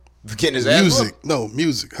what? For getting his ass music. whooped? No,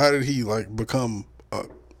 music. How did he become?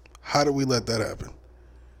 How did we let that happen?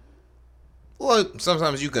 Well,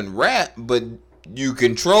 sometimes you can rap, but you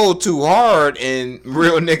control too hard, and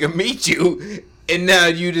real nigga meet you, and now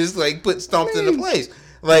you just like put stomped into place.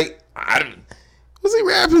 Like Was he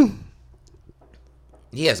rapping?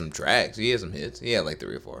 He had some tracks. He had some hits. He had like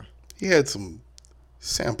 3 or 4. He had some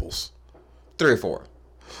samples. 3 or 4.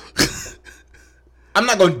 I'm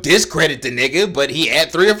not gonna discredit the nigga, but he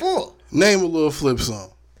had 3 or 4. Name a Little Flip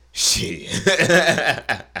song. Shit.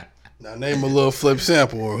 Now name a Little Flip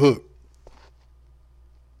sample or hook.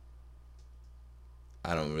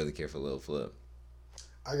 I don't really care for Lil Flip.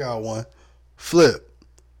 I got one. Flip,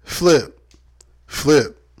 flip,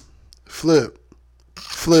 flip, flip,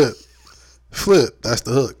 flip, flip. That's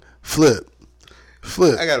the hook. Flip,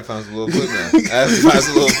 flip. I gotta find some Lil Flip now. I have to find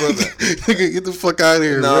some Lil Flip now. Nigga, get the fuck out of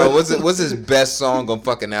here, No, bro. what's his best song on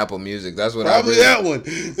fucking Apple Music? That's what Probably that one.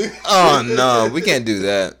 Oh no, we can't do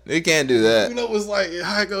that. We can't do that. You know what's like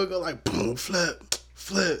how it go like boom, flip,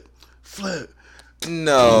 flip, flip.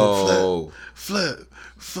 No. Flip,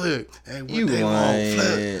 flip. Hey, what You they want?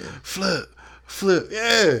 lying. Flip.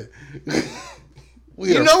 Yeah.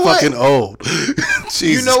 We You are know what? fucking old. Jesus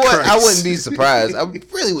You know what? Christ. I wouldn't be surprised. I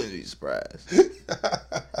really wouldn't be surprised.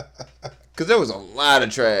 Because there was a lot of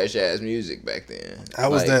trash ass music back then. How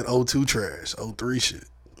was Like, that 02 trash? 03 shit.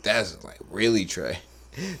 That's like really trash.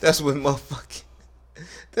 That's what motherfucking.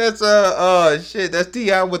 That's oh shit. That's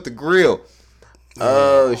T.I. with the grill.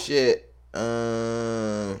 Oh shit.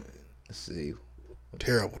 Let's see.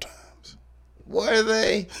 Terrible times. What are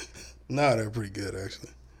they? Nah, they're pretty good actually.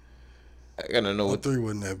 I gotta know what. 03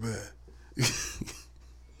 wasn't that bad.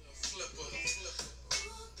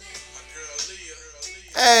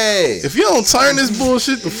 Hey. If you don't turn this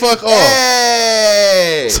bullshit the fuck off,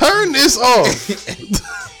 Hey. turn this off.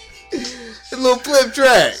 A little flip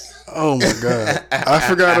track. Oh my god, I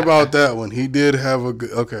forgot about that one. He did have a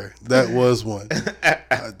good. Okay, that was one.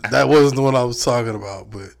 That wasn't the one I was talking about,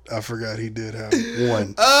 but I forgot he did have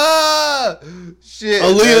one. Shit.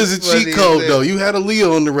 Aaliyah's a that's funny cheat as code hell. though. You had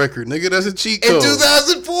Aaliyah on the record, nigga. That's a cheat In code.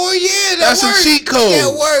 2004, yeah, That's worked. a cheat code.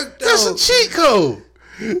 That worked. That's though. a cheat code.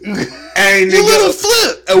 Hey, You little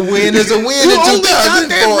flip. A win is a win You in only got that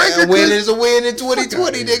 2004. record A win 'cause- is a win in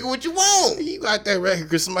 2020, Fuck outta nigga. What you want? You got that record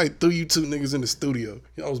because somebody threw you 2 niggas in the studio.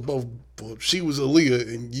 Y'all was both. She was Aaliyah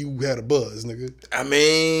and you had a buzz, nigga. I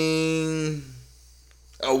mean,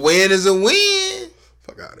 a win is a win.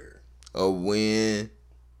 Fuck out of here. A win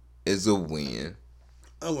is a win.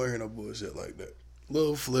 I don't want to hear no bullshit like that.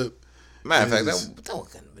 Little Flip. Matter of fact, Is- that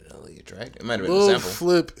couldn't have been an Aaliyah track. It might have been a Lil sample.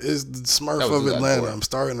 Flip is the Smurf That was of Atlanta. 2004. I'm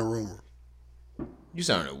starting a rumor. You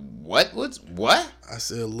sounded what? What? I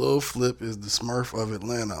said Lil Flip is the Smurf of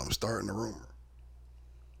Atlanta. I'm starting a rumor.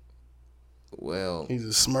 Well, He's a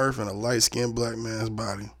Smurf in a light-skinned black man's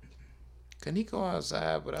body. can he go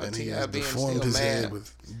outside without And he T.I. has being deformed still his mad? head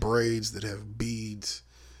with braids that have beads.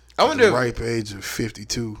 I At wonder. the If, ripe age of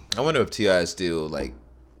 52. I wonder if T.I. is still like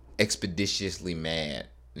expeditiously mad.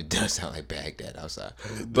 It does sound like Baghdad outside,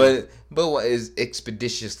 but what is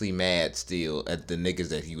expeditiously mad still at the niggas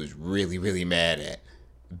that he was really really mad at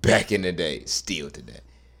back in the day, still today.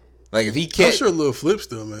 Like if he I'm can't, sure Lil Flip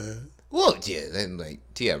still, man. well, yeah, then like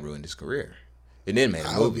T.I. ruined his career, and then made a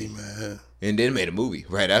I would be movie, mad. and then made a movie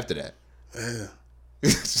right after that. Yeah.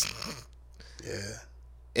 Yeah.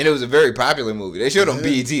 And it was a very popular movie. They showed on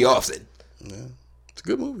BET often. Yeah. It's a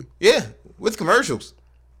good movie. Yeah, with commercials.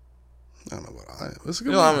 I don't know about all that. It's a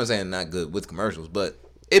good You know, movie. I'm not saying not good with commercials, but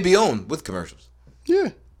it be on with commercials. Yeah.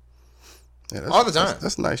 That's, All the time.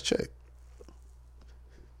 That's a nice check.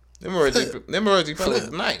 Them royalty fellas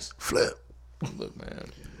is nice. Flip. Look,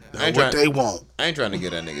 man. That's what they want. I ain't trying to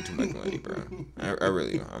get that nigga too much money, bro.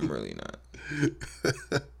 I'm really not.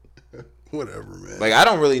 Whatever, man. Like, I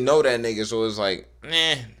don't really know that nigga, so it's like,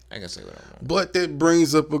 I can say what I want. But that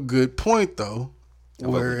brings up a good point, though. I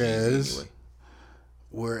fuck with Jeezy anyway.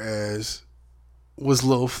 Whereas, was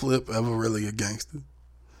Lil Flip ever really a gangster?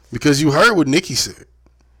 Because you heard what Nicki said.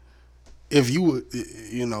 If you would,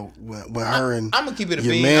 you know, when her and I'm gonna keep it a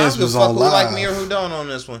your bean. I mans don't give was a fuck on who live, like me or who don't on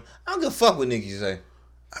this one. I don't give a fuck what Nicki say.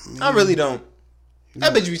 I really don't.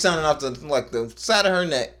 That bitch be sounding off the side of her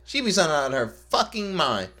neck. She be sounding out of her fucking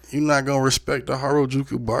mind. You not gonna respect the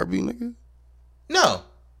Harajuku Barbie, nigga? No.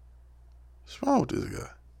 What's wrong with this guy?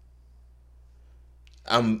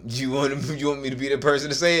 You want me to be the person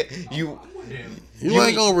to say it? You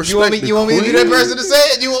ain't gonna respect you want me to be that queen? person to say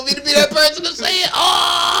it? You want me to be that person to say it?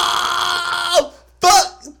 Oh,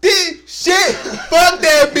 fuck this shit. Fuck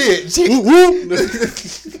that bitch.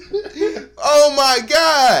 Oh my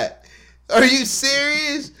god. Are you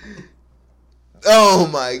serious? Oh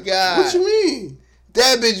my god. What you mean?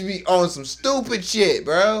 That bitch be on some stupid shit,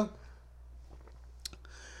 bro.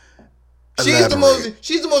 She's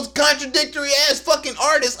the most contradictory ass fucking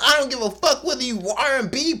artist. I don't give a fuck whether you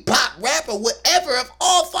R&B, pop, rap, or whatever. Of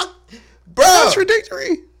all fuck, bro.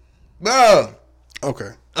 Contradictory, bro. Okay.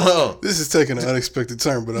 Oh, This is taking an unexpected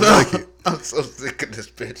turn, but I like it. I'm so sick of this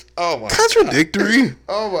bitch. Oh my. Contradictory.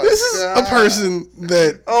 Oh my. This is God. a person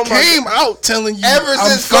that came out telling you Ever I'm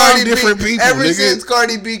since five Cardi different B, people. ever nigga. since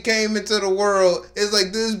Cardi B came into the world, it's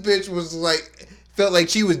like this bitch was like felt like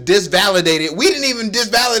she was disvalidated. We didn't even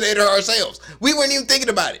disvalidate her ourselves. We weren't even thinking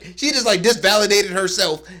about it. She just like disvalidated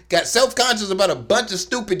herself, got self-conscious about a bunch of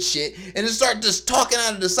stupid shit, and then started just talking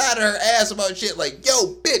out of the side of her ass about shit like,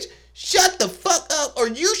 yo, bitch, shut the fuck up, or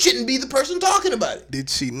you shouldn't be the person talking about it. Did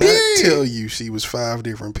she not tell you she was 5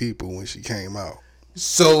 different people when she came out?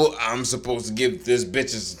 So I'm supposed to give this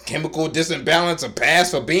bitch's chemical disimbalance a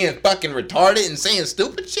pass for being fucking retarded and saying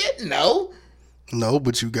stupid shit? No. No,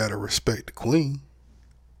 but you gotta respect the queen.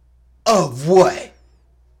 Of what?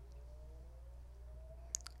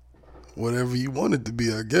 Whatever you want it to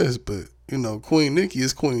be, I guess. But you know, Queen Nicki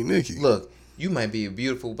is Queen Nicki. Look, you might be a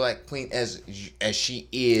beautiful black queen as she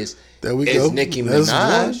is. There we as go. Nicki That's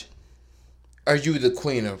Minaj. one. Are you the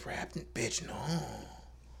queen of rap, bitch? No.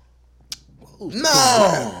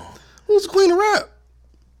 No. Who's the queen of rap?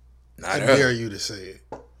 Not I her. dare you to say it.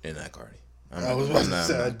 And not Cardi. I was about to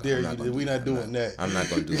say, I dare you. We're not doing that. I'm not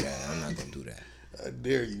gonna do that. I'm not gonna do that. I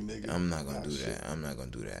dare you, nigga. I'm not gonna do that. I'm not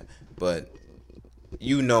gonna do that. But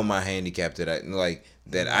you know my handicap that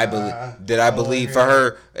I believe for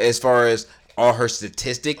her as far as all her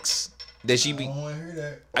statistics that she be. I don't want to hear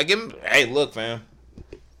that. I give him. Hey, look, fam.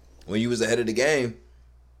 When you was ahead of the game,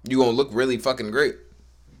 you gonna look really fucking great.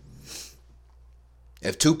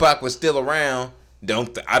 If Tupac was still around,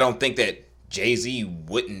 I don't think that Jay-Z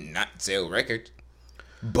wouldn't not sell records,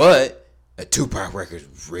 but a Tupac record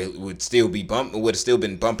really would have still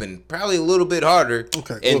been bumping probably a little bit harder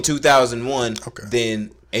in 2001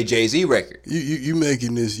 than a Jay-Z record. You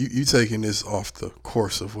making this? You taking this off the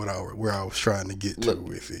course of where I was trying to get to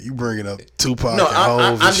with it. You bringing up Tupac and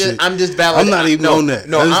Hov and shit. I'm just validating. I'm not even on that.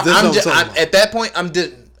 No, at that point, I'm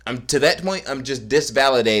just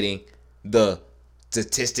disvalidating the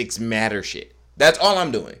statistics matter shit. That's all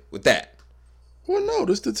I'm doing with that. Well, no,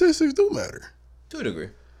 the statistics do matter. To a degree.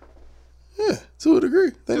 Yeah, to a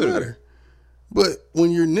degree. They matter. But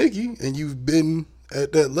when you're Nicki and you've been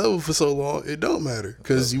at that level for so long, it don't matter.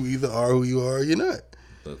 Because you either are who you are or you're not.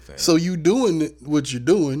 Look, fam. So you doing what you're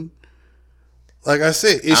doing. Like I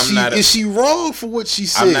said, is she wrong for what she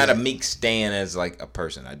said? I'm not a Meek stan as like a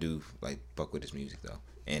person. I do like fuck with his music though.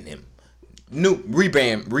 And him. New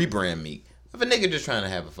rebrand Meek. If a nigga just trying to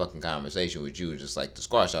have a fucking conversation with you, just like to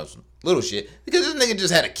squash out some little shit, because this nigga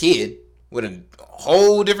just had a kid with a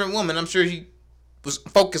whole different woman. I'm sure he was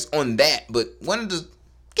focused on that, but wanted to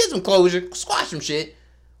get some closure, squash some shit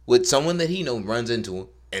with someone that he know runs into him,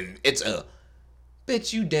 and it's a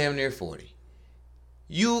bitch. You damn near 40.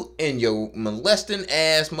 You and your molesting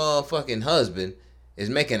ass motherfucking husband is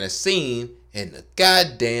making a scene in the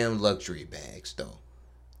goddamn luxury bag store.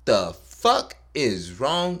 The fuck is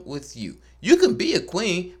wrong with you? You can be a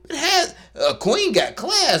queen, but a queen got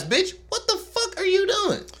class, bitch. What the fuck are you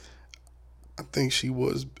doing? I think she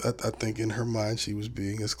was. I think in her mind she was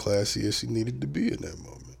being as classy as she needed to be in that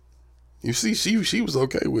moment. You see, she was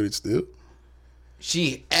okay with it still.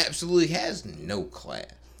 She absolutely has no class.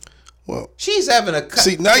 Well, she's having a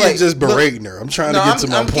see now you're just berating her. I'm trying to get to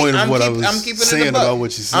my point of what I was saying about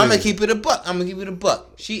what you said. I'm gonna keep it a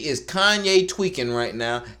buck. She is Kanye tweaking right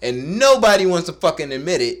now, and nobody wants to fucking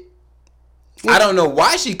admit it. I don't know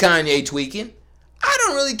why she Kanye tweaking. I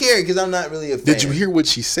don't really care because I'm not really a fan. Did you hear what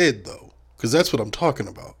she said though? Because that's what I'm talking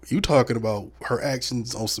about. You talking about her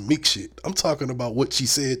actions on some Meek shit. I'm talking about what she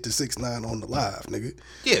said to 6ix9ine on the live, nigga.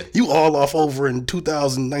 Yeah. You all off over in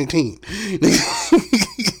 2019.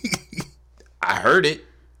 I heard it.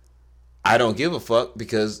 I don't give a fuck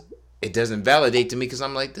because it doesn't validate to me because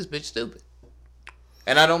I'm like, this bitch stupid.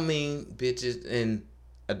 And I don't mean bitches in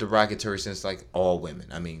a derogatory sense like all women.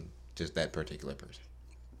 I mean just that particular person.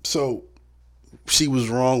 So she was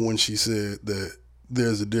wrong when she said that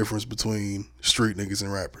there's a difference between street niggas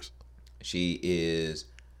and rappers. She is,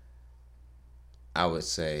 I would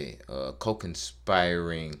say,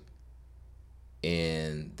 co-conspiring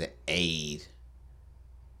in the aid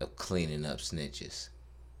of cleaning up snitches.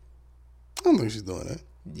 I don't think she's doing that.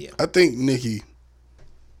 Yeah. I think Nicki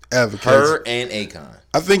advocates. Her and Akon.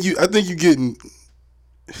 I think you getting.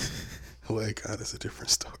 Well, Akon is a different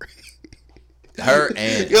story. Her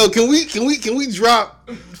and yo, can we drop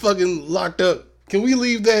fucking Locked Up? Can we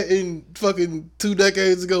leave that in fucking 2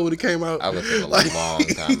 decades ago when it came out? I would say a long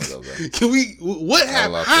time ago, bro. Can we? What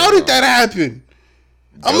happened? How did that happen?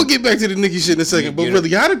 I'm gonna get back to the Nicki shit in a second, but really,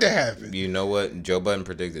 how did that happen? You know what? Joe Budden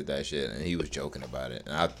predicted that shit, and he was joking about it,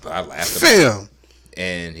 and I laughed. Fam.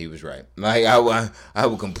 And he was right. Like I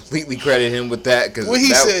would completely credit him with that because when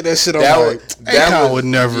he said that shit, I'm like, Akon would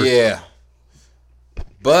never. Yeah.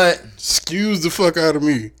 But excuse the fuck out of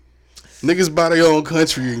me. Niggas buy their own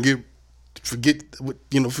country and forget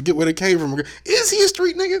where they came from. Is he a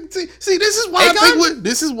street nigga? See, this is why Akon? I think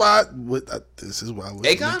this is why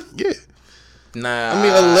Akon? Yeah. Nah. I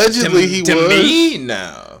mean, allegedly he to was. To me,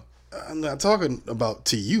 no. I'm not talking about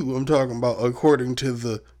to you. I'm talking about according to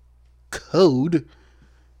the code.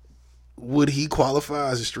 Would he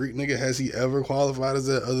qualify as a street nigga? Has he ever qualified as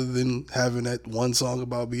that other than having that one song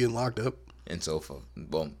about being locked up? And so forth.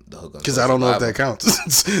 Well, the hook on. Because I don't know if that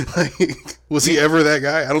counts. Like, was he ever that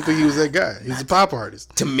guy? I don't think he was that guy. He's a pop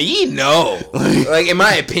artist. To me, no. Like in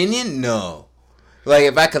my opinion, no. Like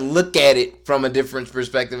if I could look at it from a different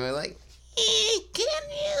perspective, I'm like, can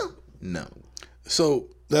you? No. So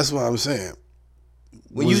that's what I'm saying.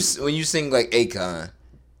 When you sing like Akon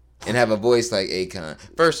and have a voice like Akon,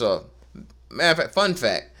 first off, matter of fact, fun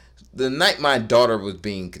fact: the night my daughter was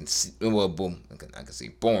being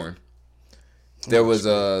born. There was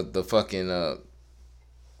the fucking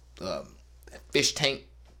fish tank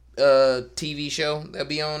TV show that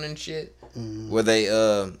be on and shit where they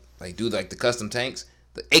like do like the custom tanks.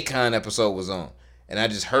 The Akon episode was on, and I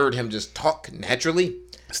just heard him just talk naturally.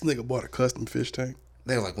 This nigga bought a custom fish tank.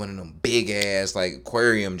 They were like one of them big ass like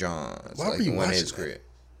aquarium johns. Why like were you one of watching his that? crib.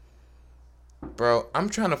 Bro, I'm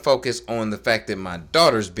trying to focus on the fact that my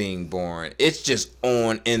daughter's being born. It's just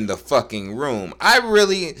on in the fucking room.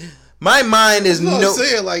 My mind is I'm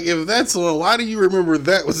saying, like, if that's on, why do you remember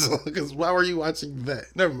that was on? Because why were you watching that?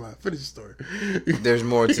 Never mind. Finish the story. There's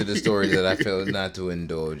more to the story that I feel not to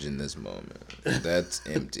indulge in this moment. That's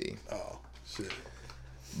empty. Oh, shit.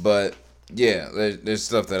 But, yeah, there's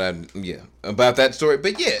stuff that about that story.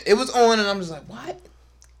 But, yeah, it was on, and I'm just like, what?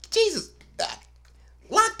 Jesus.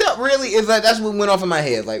 Locked Up, really? Is like, that's what went off in my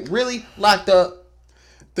head. Like, really? Locked Up?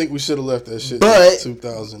 I think we should have left that shit But, in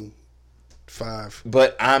 2005.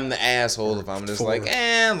 But I'm the asshole if I'm just like,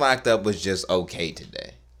 Locked Up was just okay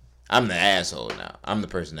today. I'm the asshole now. I'm the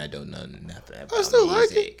person that don't know nothing about I still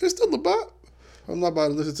like music. it. It's still a bop. I'm not about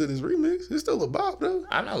to listen to this remix. It's still a bop, though.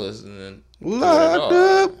 I'm not listening. Locked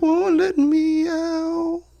up, won't let me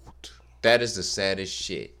out. That is the saddest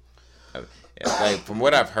shit. Like, from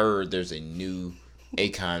what I've heard, there's a new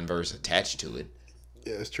Akon verse attached to it.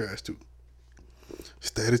 Yeah, it's trash, too.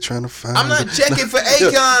 Steady trying to find. I'm not checking for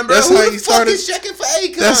Akon, bro. That's Who how the he fuck started. is checking for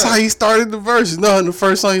Akon? That's how he started the verse. No, in the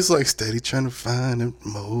first song, he's like, steady trying to find that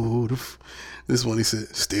motive. This one, he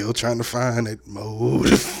said, still trying to find that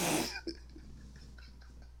motive.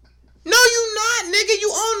 No, you not, nigga.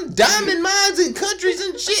 You own diamond mines and countries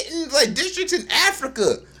and shit and like districts in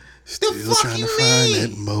Africa. Still the fuck trying you to mean?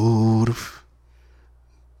 find that motive.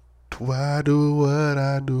 Why do what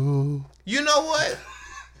I do? You know what?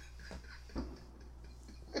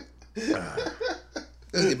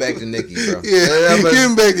 Let's get back to Nicki, bro. Yeah,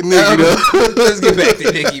 getting back to Nicki, though. Let's get back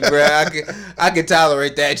to Nicki, bro. I can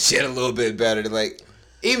tolerate that shit a little bit better. Like,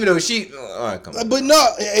 even though all right, come on. But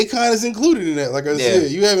no, Akon is included in that. Like I said,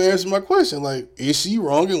 you haven't answered my question. Like, is she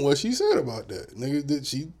wrong in what she said about that? Nigga, did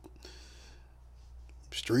she?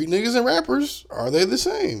 Street niggas and rappers, are they the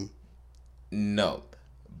same? No,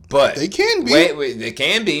 But they can be. Wait, they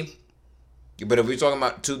can be. But if we're talking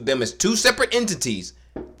about them as two separate entities,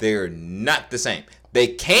 they're not the same. They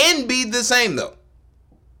can be the same though.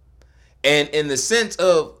 And in the sense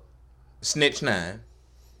of Snitch 9,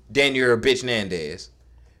 Dan, you're a bitch Nandez.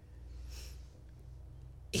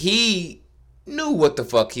 He knew what the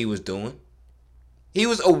fuck he was doing. He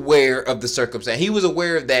was aware of the circumstance. He was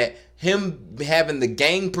aware of that him having the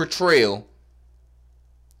gang portrayal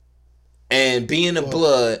and being a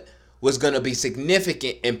blood was going to be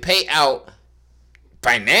significant and pay out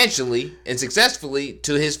financially and successfully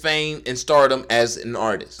to his fame and stardom as an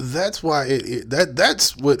artist. That's why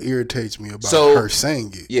that's what irritates me about her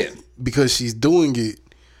saying it. Yeah. Because she's doing it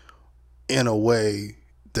in a way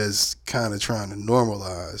that's kind of trying to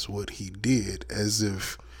normalize what he did, as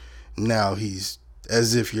if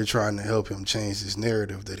you're trying to help him change his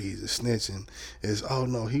narrative that he's a snitch, and is, oh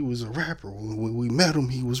no, he was a rapper. When we met him,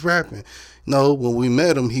 he was rapping. No, when we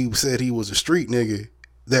met him, he said he was a street nigga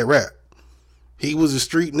that rap. He was a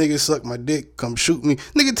street nigga, suck my dick, come shoot me.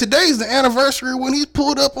 Nigga, today's the anniversary when he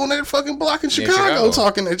pulled up on that fucking block in Chicago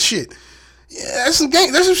talking that shit. Yeah, that's some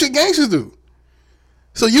shit gangsters do.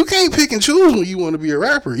 So you can't pick and choose when you want to be a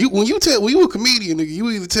rapper. When you a comedian, nigga, you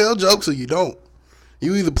either tell jokes or you don't.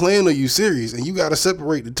 You either playing or you serious, and you gotta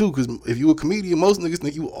separate the two. Because if you a comedian, most niggas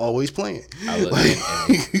think you always playing. I look at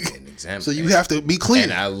an example. So you have to be clear.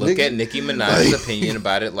 And I look at Nicki Minaj's opinion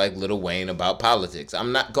about it like Lil Wayne about politics.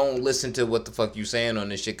 I'm not gonna listen to what the fuck you saying on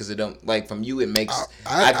this shit because it don't, like, from you it makes.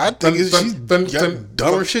 I think she's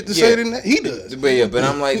dumber shit to say than that he does. But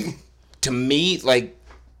I'm like, to me, like,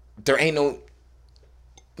 there ain't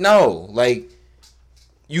no, like,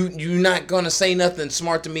 you're not gonna say nothing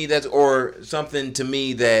smart to me or something to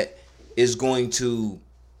me that is going to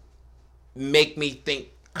make me think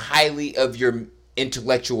highly of your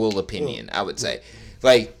intellectual opinion. I would say,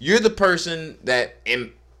 like, you're the person that,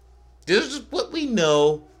 and this is what we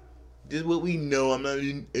know. This is what we know. I'm not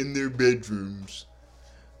in their bedrooms,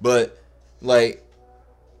 but like,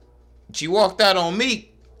 she walked out on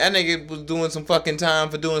Meek. That nigga was doing some fucking time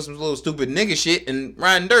for doing some little stupid nigga shit and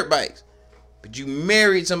riding dirt bikes. But you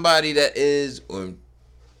married somebody that is, or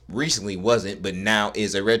recently wasn't, but now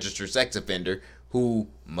is a registered sex offender who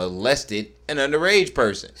molested an underage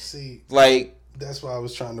person. See, like, that's why I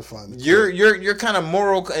was trying to find it. Your kind of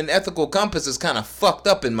moral and ethical compass is kind of fucked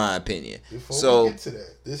up, in my opinion. Before we get to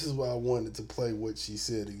that, this is why I wanted to play what she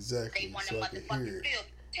said exactly, so I could hear it.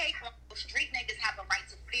 Take street niggas have a right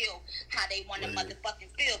to feel how they want to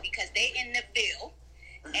motherfucking feel because they in the field.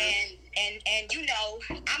 And you know,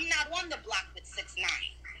 I'm not on the block with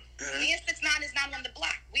 6ix9ine. Me and 6ix9ine is not on the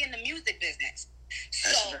block. We in the music business.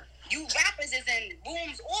 So you rappers is in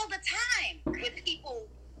rooms all the time with people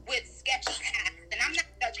with sketchy hats, and I'm not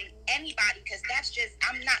judging anybody because that's just,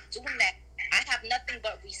 I'm not doing that. I have nothing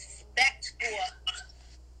but respect for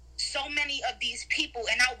so many of these people,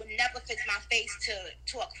 and I would never fix my face to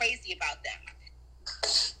talk crazy about them.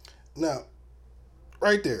 Now,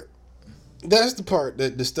 right there. That's the part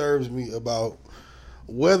that disturbs me about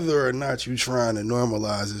whether or not you trying to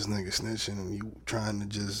normalize this nigga snitching and you trying to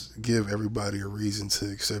just give everybody a reason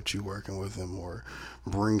to accept you working with him or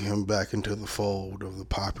bring him back into the fold of the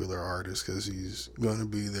popular artist because he's going to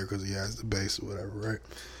be there because he has the base or whatever, right?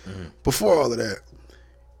 Mm-hmm. Before all of that,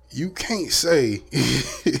 you can't say,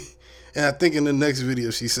 and I think in the next video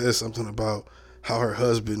she says something about how her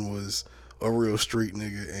husband was a real street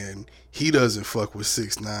nigga and he doesn't fuck with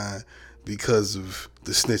 6ix9ine because of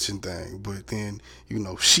the snitching thing, but then, you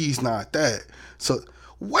know, she's not that. So,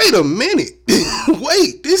 wait a minute.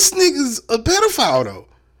 Wait, this nigga's a pedophile, though.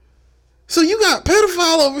 So, you got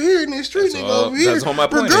pedophile over here and this street nigga over here. That's all my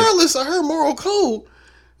point. Regardless of her moral code,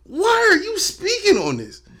 why are you speaking on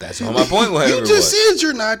this? That's all my point. You just said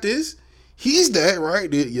you're not this. He's that,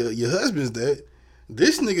 right? Your husband's that.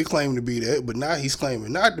 This nigga claimed to be that, but now he's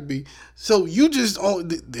claiming not to be. So you just,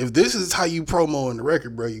 if this is how you promo on the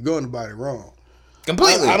record, bro, you're going about it wrong.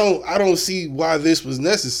 Completely. I don't see why this was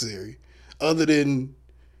necessary, other than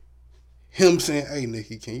him saying, "Hey,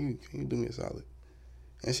 Nikki, can you do me a solid?"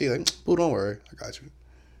 And she like, "Boo, don't worry, I got you."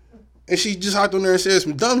 And she just hopped on there and said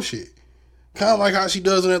some dumb shit, kind of like how she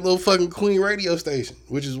does on that little fucking Queen radio station,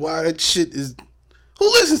 which is why that shit is. Who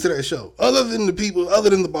listens to that show other than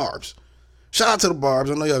the Barbs? Shout out to the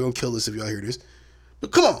Barbs. I know y'all gonna kill us if y'all hear this,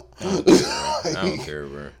 but come on. I don't care,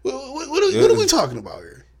 bro. What are we talking about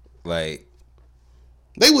here? Like,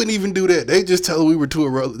 they wouldn't even do that. They just tell us we were too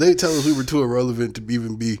irrelevant to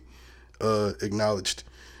even be acknowledged.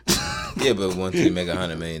 Yeah, but once you make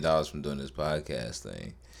 $100 million from doing this podcast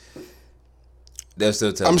thing, They'll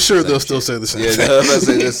still tell. I'm sure they'll still say the same. Yeah,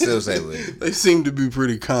 they'll still say it. They seem to be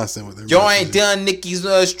pretty constant with their. Y'all ain't done Nicki's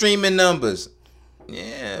streaming numbers.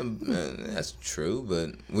 Yeah, that's true,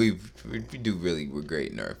 but we do we're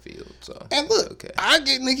great in our field. So And look, okay. I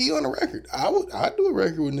get Nicki on the record. I'd do a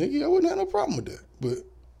record with Nicki. I wouldn't have no problem with that. But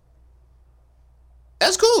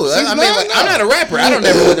That's cool. I mean, 6ix9ine, like, no. I'm not a rapper. I don't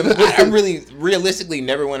never want to. I really, realistically,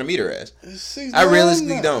 never want to meet her ass. 6ix9ine, I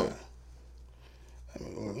realistically no. don't. I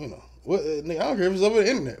mean, well, you know, what? Nigga, I don't care if it's over the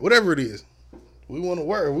internet. Whatever it is, we want to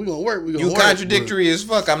work. We gonna work. We gonna You work. contradictory as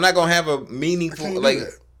fuck. I'm not gonna have a I meaningful can't do like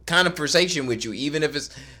that. conversation with you, even if it's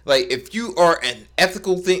like if you are an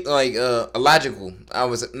ethical thing, like a logical. I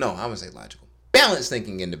would say logical, balanced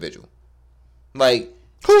thinking individual. Like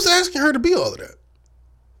Who's asking her to be all of that?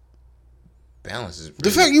 balance is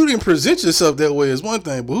The fact you didn't present yourself that way is one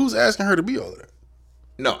thing, but who's asking her to be all of that?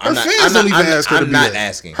 No, Her fans don't even ask her to be not that.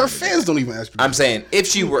 asking. Her to be fans that. don't even ask her. I'm saying if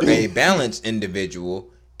she were a balanced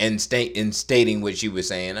individual and stating what she was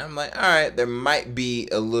saying, I'm like, all right, there might be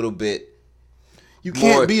a little bit You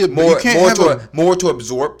can't be a more you can't have more to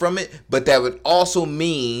absorb from it, but that would also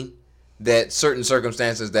mean that certain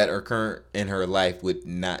circumstances that are current in her life would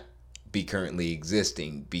not be currently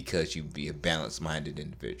existing because you'd be a balanced-minded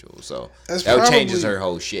individual. So That's that changes probably- her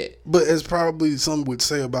whole shit. But as probably some would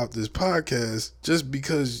say about this podcast, just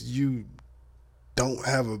because you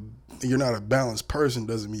you're not a balanced person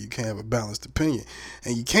doesn't mean you can't have a balanced opinion.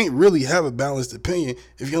 And you can't really have a balanced opinion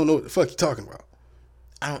if you don't know what the fuck you're talking about.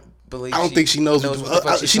 I don't think she knows what the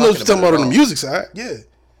fuck she's she knows what you're talking about on the at all. music side. Yeah.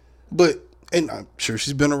 But, and I'm sure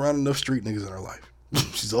she's been around enough street niggas in her life.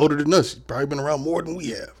 She's older than us. She's probably been around more than we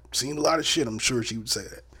have. Seen a lot of shit. I'm sure she would say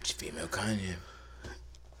that. She's female Kanye.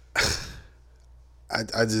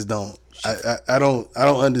 I just don't. I don't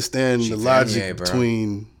understand the logic bro.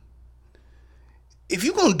 between. If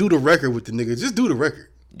you gonna do the record with the nigga, just do the record.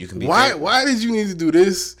 You can be Why did you need to do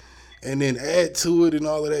this and then add to it and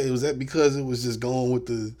all of that? Was that because it was just going with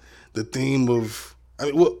the theme of? I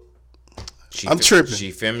mean, what? I'm tripping.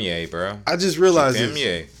 She Femier, bro. I just realized She this.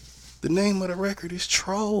 Femier. The name of the record is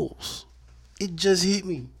Trolls. It just hit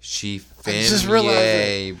me. She I just realized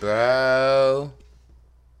Femier, bro.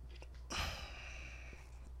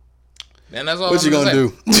 And that's all What I'm you gonna say.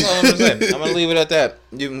 do? That's all I'm gonna say. I'm gonna leave it at that.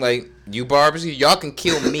 You barbers, y'all can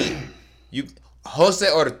kill me. You Jose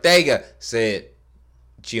Ortega said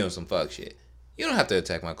she on some fuck shit. You don't have to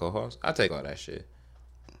attack my co-host. I'll take all that shit.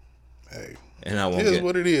 Hey, And I won't it is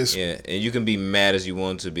what it is. Yeah, and you can be mad as you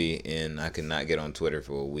want to be, and I cannot get on Twitter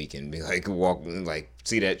for a week and be like,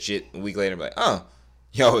 see that shit a week later and be like, oh,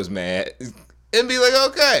 y'all was mad. And be like,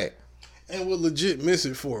 okay. And we'll legit miss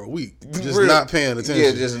it for a week. Just Real- not paying attention.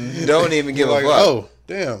 Yeah, just don't even give like, a fuck. oh,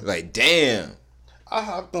 damn. Like, damn. I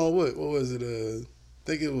hopped on what was it? I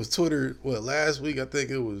think it was Twitter. Last week? I think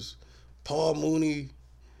it was Paul Mooney,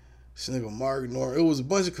 this nigga Mark Norman. It was a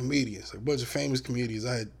bunch of comedians, like a bunch of famous comedians.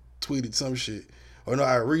 I had tweeted some shit, or no,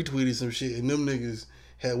 I retweeted some shit, and them niggas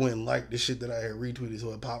had went and liked the shit that I had retweeted,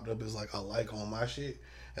 so it popped up as like a like on my shit,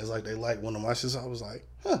 as like they liked one of my shit. So I was like,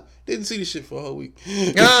 didn't see this shit for a whole week.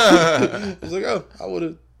 I was like, oh, I would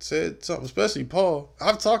have said something, especially Paul.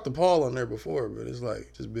 I've talked to Paul on there before, but it's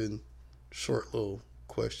like just been short little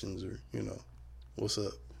questions or, what's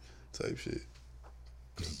up type shit.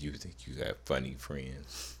 You think you got funny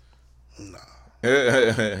friends? Nah.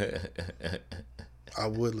 I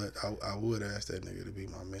would ask that nigga to be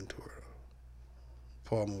my mentor though.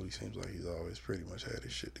 Paul Moody seems like he's always pretty much had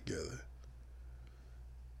his shit together.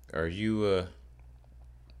 Are you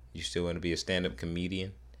you still want to be a stand-up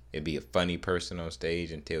comedian and be a funny person on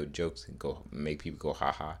stage and tell jokes and go make people go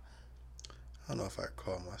ha ha? I don't know if I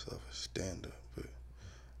call myself a stand-up, but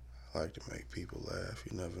I like to make people laugh.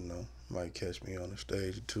 You never know. Might catch me on the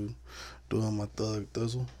stage or two doing my thug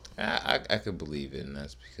thizzle. I could believe it, and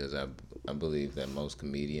that's because I believe that most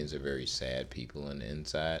comedians are very sad people on the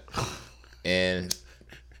inside. And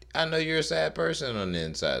I know you're a sad person on the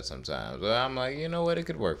inside sometimes. But I'm like, you know what? It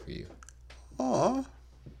could work for you. Aw.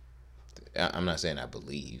 I'm not saying I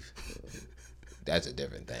believe. That's a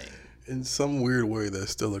different thing. In some weird way,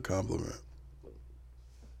 that's still a compliment.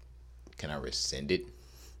 Can I rescind it?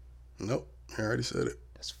 Nope. I already said it.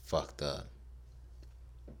 That's fucked up.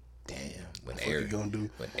 Damn. When What you gonna do?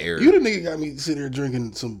 When air. You the nigga got me sitting here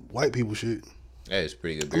drinking some white people shit. That is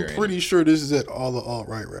pretty good beer. I'm pretty sure this is at all the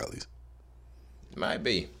alt-right rallies. It might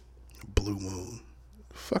be. Blue moon.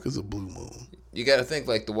 The fuck is a blue moon? You got to think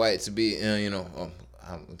like the whites would be,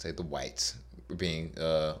 I would say the whites being,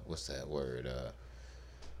 what's that word?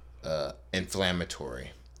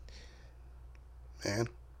 Inflammatory. Man.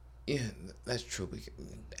 Yeah, that's true.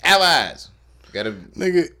 Allies. Gotta.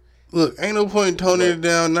 Nigga, Look, ain't no point in toning it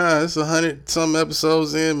down now. It's 100 some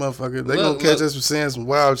episodes in, motherfucker. They gonna catch us for saying some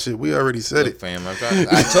wild shit. We already said look, it. fam, I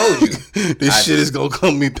told you. This shit is gonna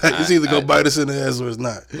come me back. It's either gonna bite us in the ass or it's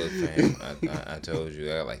not. Look, fam, I told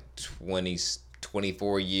you. I got like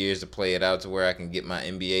 24 years to play it out to where I can get my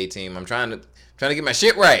NBA team. I'm trying to get my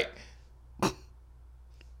shit right.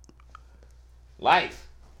 Life.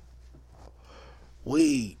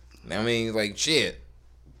 Weed. I mean, like, shit.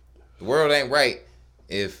 The world ain't right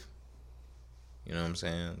if, you know what I'm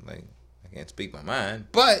saying? Like, I can't speak my mind,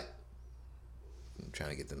 but I'm trying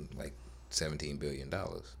to get them, like, $17 billion.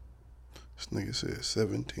 This nigga said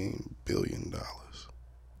 $17 billion.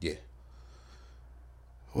 Yeah.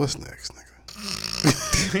 What's next, nigga?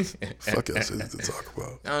 Fuck else is to talk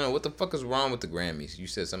about? I don't know. What the fuck is wrong with the Grammys? You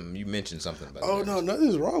said something. You mentioned something about Oh, the no, Grammys.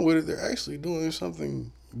 nothing's wrong with it. They're actually doing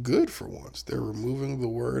something good for once. They're removing the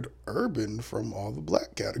word urban from all the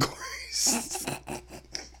black categories.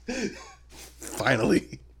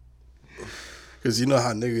 Finally. Because you know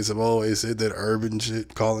how niggas have always said that urban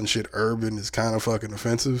shit, calling shit urban is kind of fucking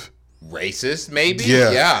offensive. Racist, maybe?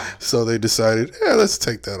 Yeah. So they decided, let's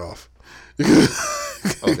take that off.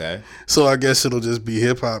 Okay. So I guess it'll just be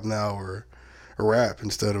hip hop now or rap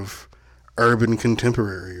instead of urban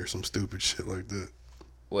contemporary or some stupid shit like that.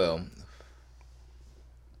 Well,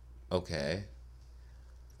 okay.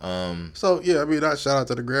 So yeah, I mean, not shout out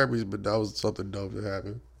to the Grammys, but that was something dope that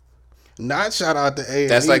happened. Not shout out to A&E.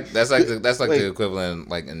 That's like the equivalent,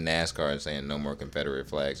 like in NASCAR, saying no more Confederate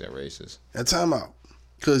flags at races. And time out,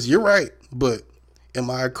 because you're right. But am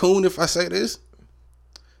I a coon if I say this?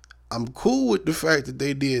 I'm cool with the fact that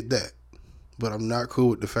they did that, but I'm not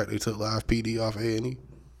cool with the fact they took Live PD off A&E.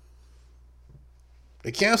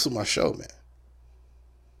 They canceled my show, man.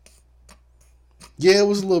 Yeah, it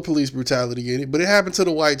was a little police brutality in it, but it happened to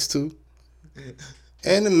the whites too,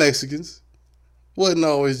 and the Mexicans. Wasn't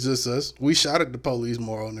always just us. We shot at the police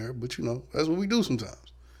more on there, but you know that's what we do sometimes.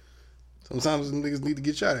 Sometimes niggas need to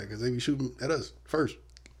get shot at because they be shooting at us first.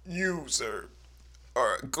 You, sir,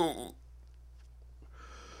 are cool.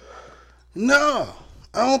 No,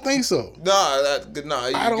 I don't think so. I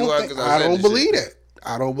don't believe that.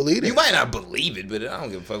 I don't believe that. You might not believe it, but I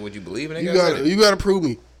don't give a fuck what you believe in. You gotta prove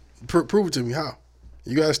me. Prove it to me. How?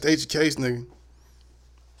 You gotta state your case, nigga.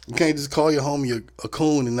 You can't just call your homie a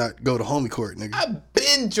coon and not go to homie court, nigga. I've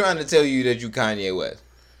been trying to tell you that you Kanye West.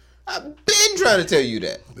 I've been trying to tell you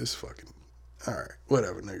that. This fucking... Alright,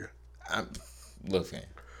 whatever, nigga. Look, man.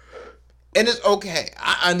 And it's okay.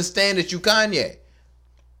 I understand that you Kanye.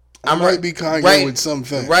 I might be Kanye with some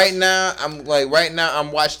things. Right now,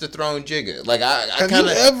 I'm Watch the Throne Jigger. Like, I Have know you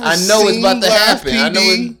it's about to Live happen. I know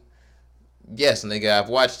PD? it. Yes, nigga, I've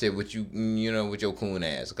watched it with you, with your coon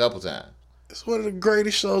ass a couple times. It's one of the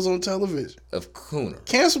greatest shows on television. Of Cooner.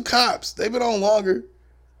 Cancel Cops. They've been on longer.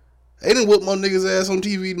 They didn't whoop my niggas ass on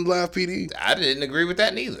TV than Live PD. I didn't agree with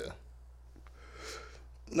that neither.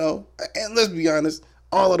 No. And let's be honest,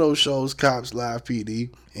 all of those shows, Cops, Live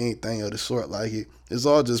PD, anything of the sort like it, it's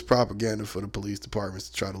all just propaganda for the police departments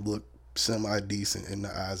to try to look semi-decent in the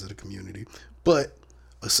eyes of the community. But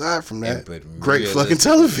aside from that, great fucking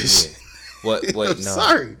television. Yeah. What? Wait, no.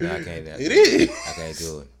 Sorry. No, I can't. It is. I can't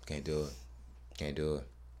do it. Can't do it.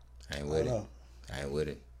 I ain't with it. I ain't with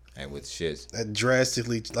it. I ain't with the shits. That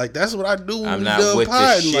drastically, like, that's what I do when I'm we not done with the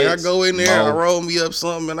podding. Like, I shits, go in there, I Mo. roll me up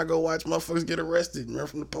something, and I go watch motherfuckers get arrested and run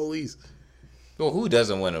from the police. Well, who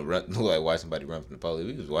doesn't want to run? Who like watch somebody run from the police?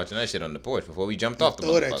 We was watching that shit on the porch before we jumped off the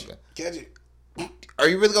Throw it at you. motherfucker. Catch it. Are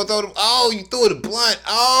you really gonna throw the? Oh, you threw the blunt.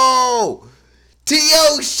 Oh,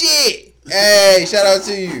 T.O. shit. Hey, shout out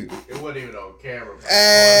to you. It wasn't even on camera.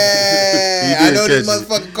 Hey, You I did know this catch it.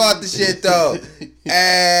 motherfucker caught the shit though.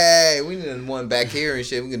 Hey, we need one back here and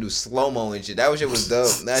shit. We can do slow mo and shit. That shit was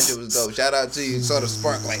dope. That shit was dope. Shout out to you. Saw the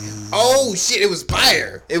spark like, oh shit, it was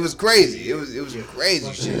fire. It was crazy. It was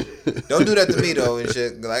crazy shit. Don't do that to me though and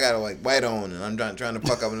shit. Cause I got a like white on and I'm trying to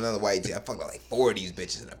fuck up another white tee. I fucked up like 4 of these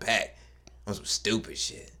bitches in a pack on some stupid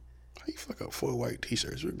shit. How you fuck up 4 white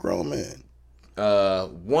t-shirts? You're a grown man.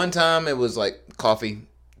 One time it was like coffee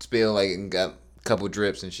spill, like and got a couple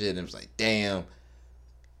drips and shit, and it was like damn.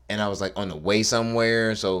 And I was like on the way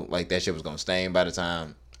somewhere, so like that shit was gonna stain by the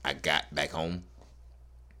time I got back home.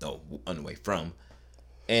 No, on the way from.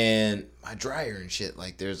 And my dryer and shit,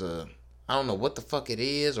 like there's a, I don't know what the fuck it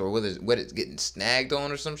is or whether what it's getting snagged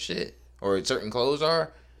on or some shit or certain clothes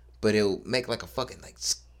are, but it'll make like a fucking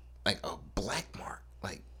like a black mark,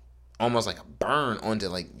 like almost like a burn onto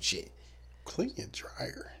like shit. Clean your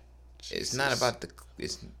dryer. It's not about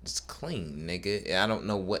it's clean, nigga. I don't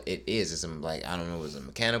know what it is. It's like, I don't know, it's a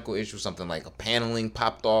mechanical issue, something like a paneling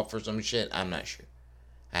popped off or some shit. I'm not sure.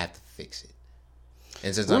 I have to fix it.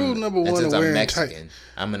 And since Rule number one since of I'm wearing Mexican,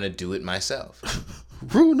 I'm gonna do it myself.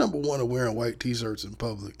 Rule number one of wearing white t-shirts in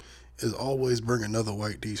public is always bring another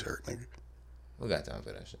white t-shirt, nigga. We got time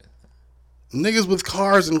for that shit. Niggas with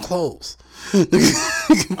cars and clothes.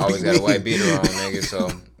 Always got a white beater on, nigga, so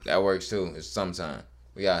that works too. It's sometime.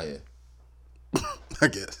 We out here. I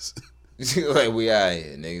guess. Like, we out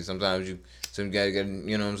here, nigga. Sometimes you gotta get,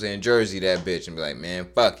 you know what I'm saying, jersey that bitch and be like, man,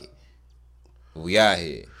 fuck it. We out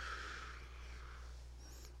here.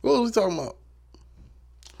 What was we talking about?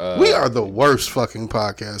 We are the worst fucking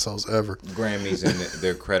podcast hosts ever. Grammys and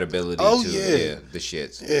their credibility Oh, to yeah. the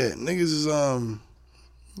shits. Yeah, niggas is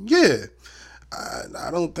yeah. I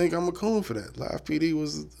don't think I'm a coon for that. Live PD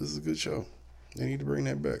was a good show. They need to bring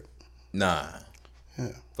that back. Nah. Yeah.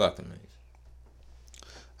 Fuck them niggas.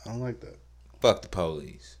 I don't like that. Fuck the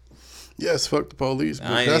police. Yes, fuck the police,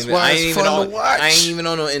 but I that's why it's fun to watch. I ain't even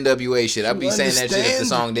on no NWA shit. I'd be You saying that shit if the understand?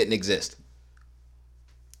 song didn't exist.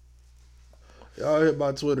 Y'all hit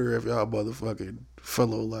my Twitter if y'all motherfucking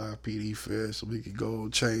fellow Live PD fans so we can go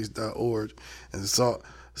on change.org and start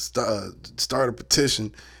a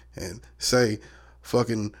petition and say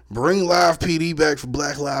fucking bring Live PD back for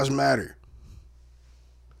Black Lives Matter.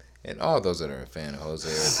 And all those that are a fan of Jose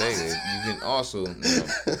Ortega, you can also,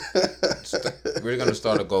 we're going to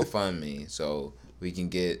start a GoFundMe so we can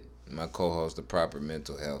get my co-host the proper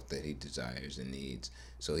mental health that he desires and needs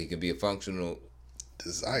so he can be a functional...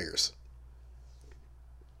 Desires.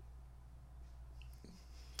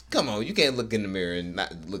 Come on, you can't look in the mirror and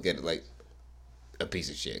not look at it like a piece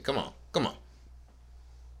of shit. Come on.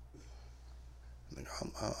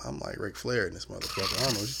 I'm like Ric Flair in this motherfucker. I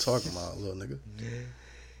don't know what you're talking about, little nigga.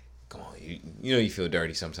 Come on, you know you feel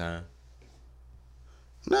dirty sometimes.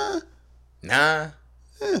 Nah. Nah.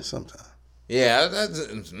 Yeah, sometimes. Yeah,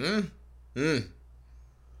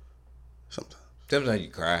 sometimes you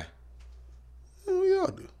cry Yeah, we all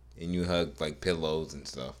do. and you hug like pillows and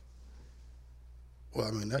stuff Well,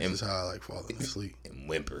 I mean, that's just how I like falling asleep. and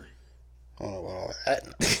whimper. I don't know about all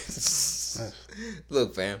that.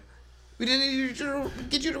 Look, fam, we didn't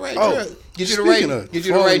get you the right Oh, drugs. Get you speaking the of right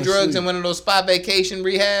falling drugs asleep. in one of those spa vacation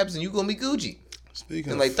rehabs, and you gonna be Gucci.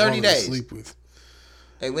 Speaking In of like 30 falling days. asleep with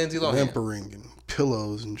Like Lindsay Lohan. whimpering and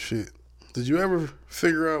pillows and shit. Did you ever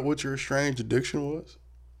figure out what your strange addiction was?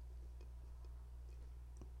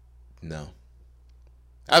 No,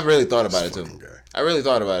 I've really thought about it Fucking too. guy. I really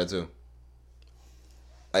thought about it too.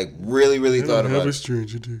 Like really thought about it.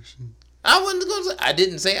 strange addiction. I wasn't gonna say. I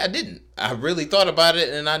didn't say I didn't. I really thought about it,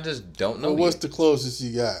 and I just don't know. Well, what's yet. the closest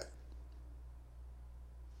you got?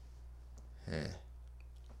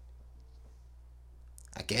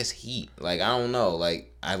 I guess heat. Like, I don't know.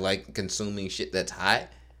 Like, I like consuming shit that's hot.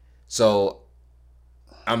 So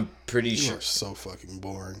I'm pretty You sure. are so fucking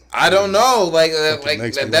boring. I don't know. Like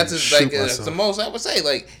makes me that's wanna just, shoot like that's the myself. most I would say.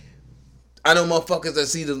 Like, I know motherfuckers that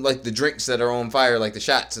see the drinks that are on fire, like the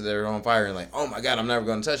shots that are on fire, and like, oh my god, I'm never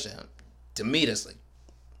gonna touch them. To me, that's like,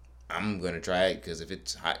 I'm gonna try it because if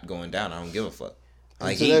it's hot going down, I don't give a fuck.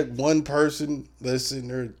 Like, So that one person that's sitting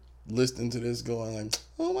there listening to this going like,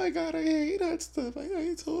 oh my god, I hate that stuff.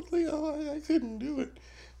 I totally, I couldn't do it.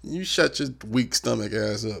 You shut your weak stomach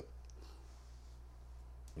ass up.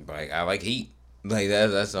 like I like heat. Like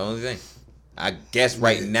that's the only thing. I guess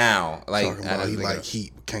right now, like Talking I about don't he think like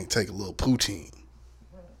heat, but can't take a little poutine.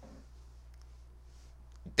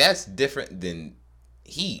 that's different than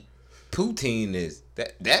heat. Poutine is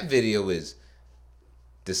that video is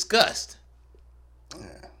disgust,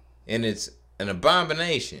 and it's an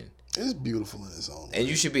abomination, It's beautiful in its own way. and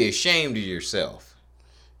you should be ashamed of yourself.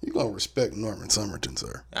 You gonna respect Norman Summerton,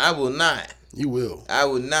 sir. I will not. You will. I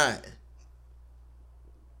would not.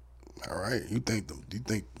 All right. You think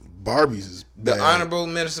Barbie's is The bad. Honorable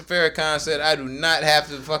Minister Farrakhan said, "I do not have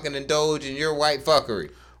to fucking indulge in your white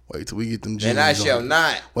fuckery, Wait till we get them jeans and I on shall you.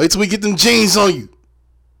 not." Wait till we get them jeans on you.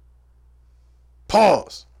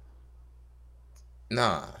 Pause.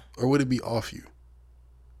 Nah. Or would it be off you?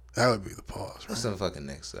 That would be the pause, right? What's the fucking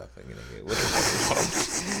next stuff? What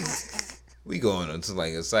we going into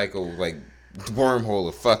like a cycle, like wormhole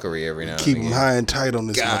of fuckery every now and Keep again. them high and tight on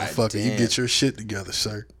this God motherfucker. You damn. get your shit together,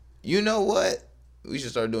 sir. You know what? We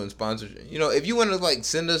should start doing sponsorship. You know, if you want to like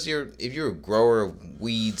send us if you're a grower of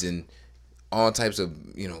weeds and all types of,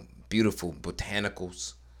 beautiful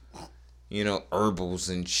botanicals, herbals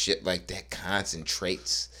and shit like that,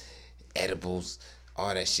 concentrates, edibles,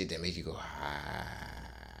 all that shit that make you go high.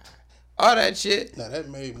 All that shit. Now that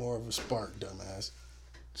made more of a spark, dumbass.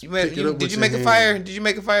 Did you with make your a fire? hand. Did you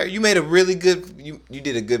make a fire? You made a really good. You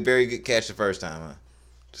did a very good catch the first time, huh?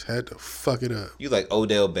 Just had to fuck it up. You like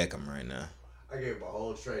Odell Beckham right now. I gave him a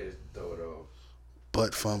whole tray to throw it off.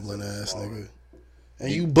 Butt fumbling ass nigga.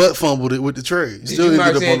 And you butt fumbled it with the tray. Did you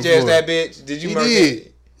Mark Sanchez that bitch? Did you he Mark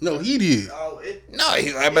did. No, he did. I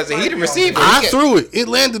about to say he the receiver. I threw it. It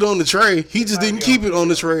landed on the tray. He just didn't keep it on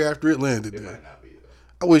the tray after it landed there.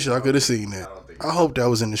 I wish I could have seen that. I hope that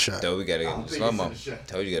was in the shot. Told we gotta get the slow mo.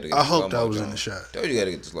 Told you gotta get. I hope that was in the shot. Told you gotta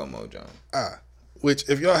get the slow mo, John. Which,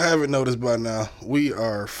 if y'all haven't noticed by now, we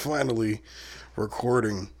are finally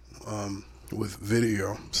recording with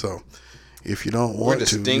video. So, if you don't want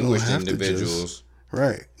to, you don't have individuals. To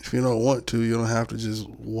right. If you don't want to, you don't have to just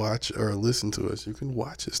watch or listen to us. You can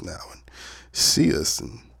watch us now and see us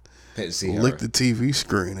and lick the TV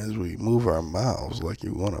screen as we move our mouths like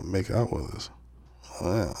you want to make out with us.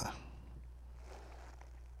 Wow.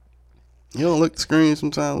 You don't lick the screen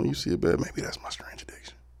sometimes when you see a bed. Maybe that's my strange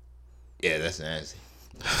addiction. Yeah, that's nasty.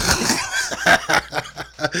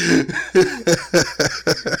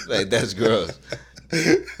 Like, that's gross.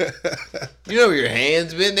 You know where your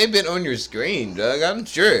hands been? They've been on your screen, Doug. I'm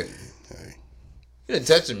sure. Hey. You done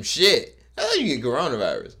touch some shit. How do you get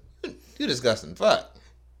coronavirus? You disgusting fuck.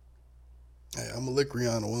 Hey, I'm gonna lick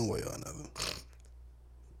Rihanna one way or another.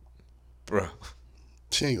 Bro.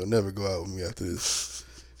 She ain't gonna never go out with me after this.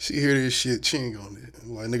 She hear this shit, she ain't gonna.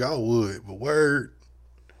 I'm like, nigga, I would, but word.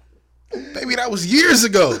 Baby, that was years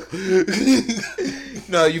ago.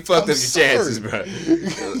 No, you fucked up your chances, bro.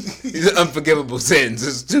 It's an unforgivable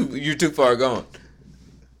sentence. You're too far gone.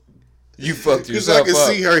 You fucked yourself up. Because I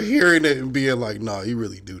can see her hearing it and being like, nah, you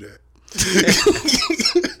really do that.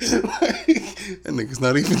 That nigga's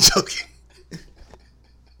not even joking.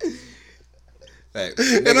 Like,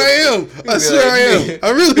 and I am. I swear I am. I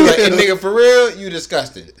really like, am. Nigga, for real, you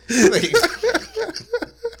disgusting. Like,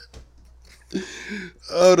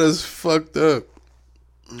 oh, that's fucked up.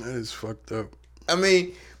 That is fucked up. I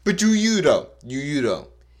mean, but you though. You though.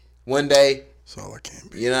 One day. That's all I can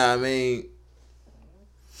be. You know what I mean?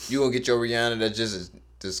 You gonna get your Rihanna that's just as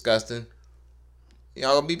disgusting.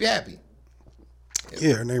 Y'all gonna be happy.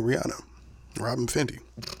 Yeah, her name Rihanna. Robin Fenty.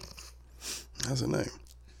 That's her name.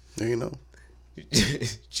 There you know.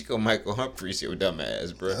 She go Michael Humphries, your dumb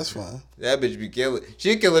ass, bro. That's fine. That bitch be killer.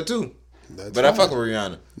 She a killer too. That's but fine. I fuck with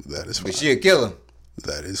Rihanna. That is fine. But she a killer.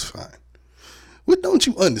 That is fine. What don't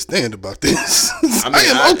you understand about this? I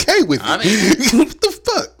am okay with it. What the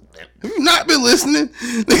fuck? Have you not been listening?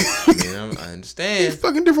 Yeah, I understand. There's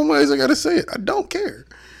fucking different ways I gotta say it. I don't care.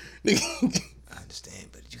 I understand,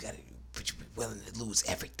 but you be willing to lose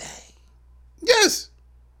everything. Yes.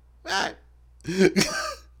 All right.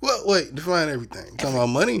 Well, wait, define everything. Talking about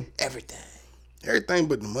money? Everything. Everything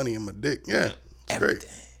but the money in my dick. Yeah. Everything.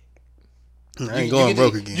 Great. I ain't going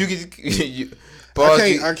broke again.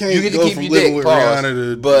 I can't go from living with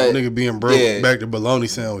Rihanna to nigga being broke back to bologna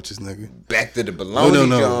sandwiches, nigga. Back to the bologna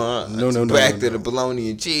John. No. Back to the bologna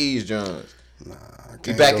and cheese Johns. Nah, I can't.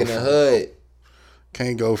 You back in the hood.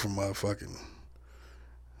 Can't go from fucking,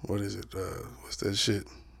 what is it? What's that shit?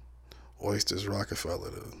 Oysters Rockefeller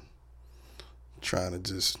to trying to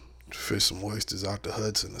just fish some oysters out the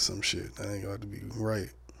Hudson or some shit. That ain't got to be right.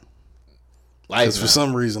 Because for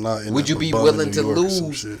some reason I would you be willing to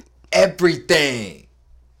lose everything?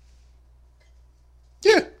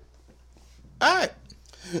 Yeah. All right.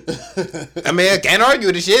 I mean, I can't argue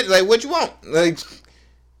with the shit. Like, what you want? Like,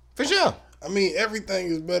 for sure. I mean, everything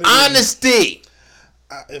is better. Honesty.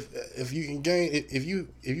 If you can gain, if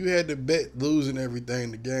you had to bet losing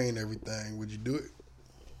everything to gain everything, would you do it?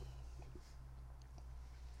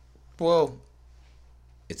 Well,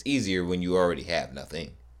 it's easier when you already have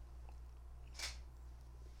nothing.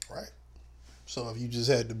 Right. So if you just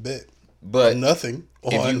had to bet nothing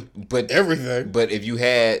on everything. But if you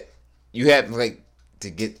had like to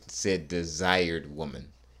get said desired woman,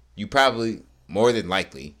 you probably more than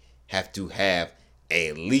likely have to have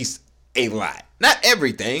at least a lot. Not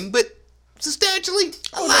everything, but substantially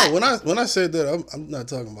a lot. No, when I said that, I'm not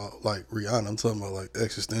talking about like Rihanna. I'm talking about like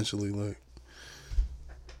existentially, like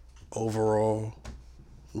overall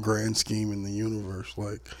grand scheme in the universe.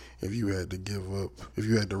 Like if you had to give up, if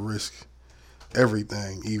you had to risk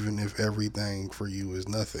everything, even if everything for you is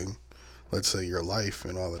nothing, let's say your life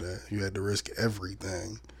and all of that, you had to risk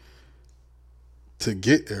everything to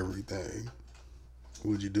get everything,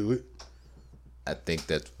 would you do it? I think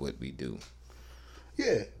that's what we do.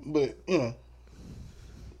 Yeah, but you know,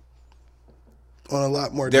 on a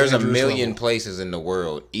lot more. There's a million places in the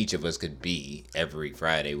world each of us could be every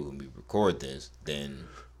Friday when we record this than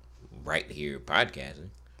right here podcasting.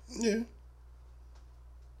 Yeah.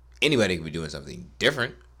 Anybody could be doing something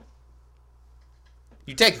different.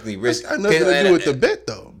 You technically risk. I nothing to do with the bet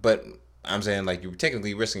though. But I'm saying like you're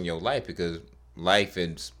technically risking your life because life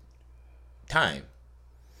is time.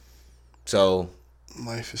 So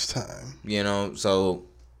Life is time. You know, so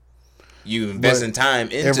you invest in time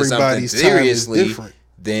into something everybody's time is seriously, different.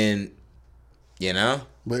 then, you know.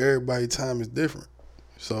 But everybody's time is different.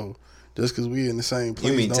 So just because we in the same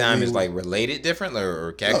place, You mean don't time mean is like related different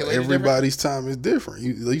or calculated different? everybody's time is different.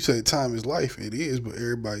 You say time is life, it is, but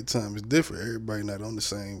everybody's time is different. Everybody not on the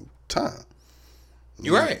same time.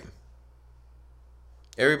 You're right.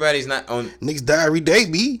 Everybody's not on. Niggas die every day,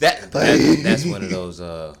 B. That's one of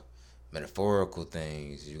those metaphorical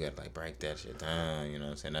things. You got to like break that shit down. You know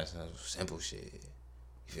what I'm saying? That's simple shit.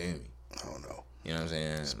 You feel me? I don't know. You know what I'm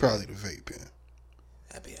saying? It's probably the vape pen.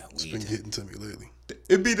 That'd be that It's weed been talk. getting to me lately.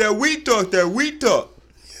 It be that weed talk.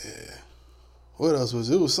 Yeah. What else was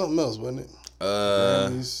it? It was something else, wasn't it?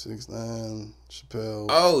 Grammys, 6ix9ine, Chappelle.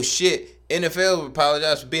 Oh shit! NFL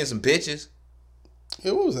apologized for being some bitches.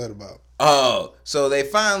 Yeah, what was that about? Oh, so they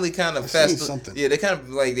finally kind of seen fessed. something. Yeah, they kind of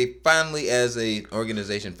like they finally, as a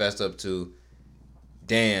organization, fessed up to.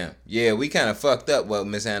 Damn, yeah, we kind of fucked up while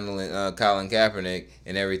mishandling Colin Kaepernick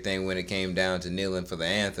and everything when it came down to kneeling for the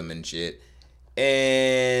anthem and shit.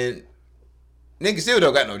 And niggas still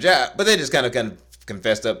don't got no job, but they just kind of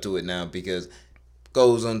confessed up to it now because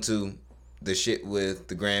goes onto the shit with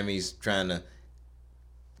the Grammys trying to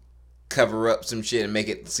cover up some shit and make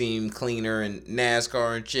it seem cleaner and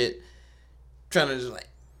NASCAR and shit. Trying to just like,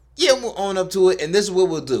 yeah, we'll own up to it, and this is what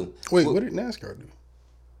we'll do. Wait, what did NASCAR do?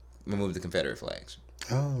 Remove the Confederate flags.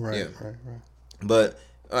 Oh, right, Yeah. right. But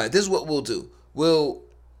all right, this is what we'll do. We'll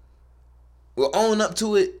own up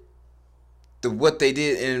to it. What they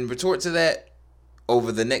did in retort to that,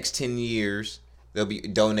 over the next 10 years, they'll be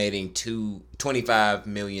donating $25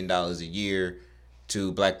 million a year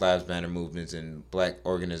to Black Lives Matter movements and black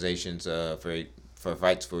organizations for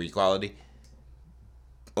fights for equality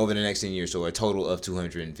over the next 10 years. So a total of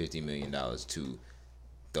 $250 million to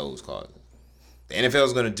those causes. The NFL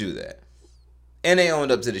is going to do that. And they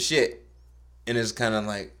owned up to the shit. And it's kind of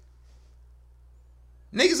like,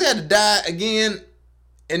 niggas had to die again.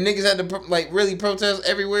 And niggas had to like really protest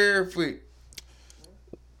everywhere for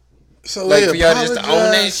So like they for y'all just to own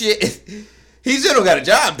that apologized? shit. He still don't got a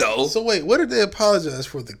job though. So wait, what did they apologize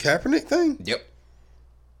for? The Kaepernick thing? Yep.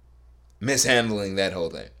 Mishandling that whole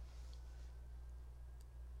thing.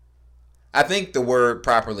 I think the word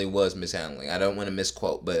properly was mishandling. I don't want to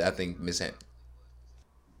misquote, but I think mishandling.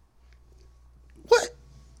 What?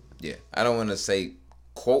 Yeah, I don't want to say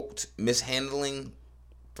quote mishandling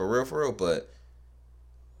for real, but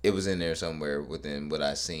it was in there somewhere within what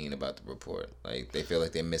I seen about the report. Like they feel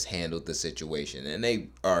like they mishandled the situation, and they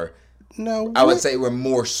are, No. I would say,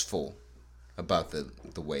 remorseful about the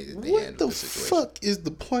way that they What handled the the situation. fuck is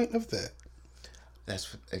the point of that?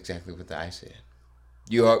 That's exactly what I said.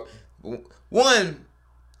 You are one.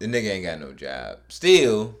 The nigga ain't got no job.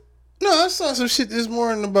 Still, No, I saw some shit this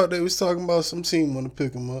morning about they was talking about some team want to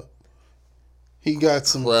pick him up. He got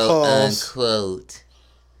some quote calls. unquote.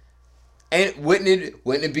 And wouldn't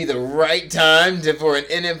it be the right time for an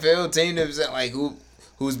NFL team to be like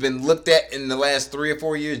who's been looked at in the last 3 or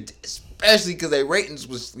 4 years, especially because their ratings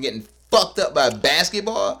was getting fucked up by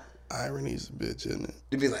basketball? Irony's a bitch, isn't it?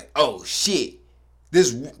 To be like, oh shit,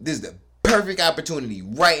 this is the perfect opportunity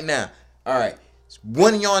right now. All right,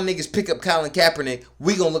 one of y'all niggas pick up Colin Kaepernick,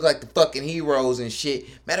 we gonna look like the fucking heroes and shit.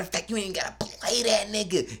 Matter of fact, you ain't gotta play that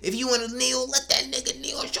nigga. If you wanna kneel, let that nigga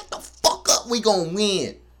kneel. Shut the fuck up. We gonna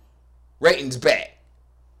win. Ratings back.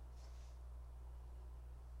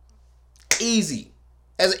 Easy.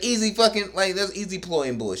 That's an easy fucking, like, that's easy ploy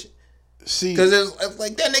and bullshit. See, Because it's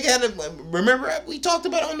like that nigga had a, remember we talked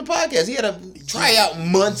about it on the podcast. He had a tryout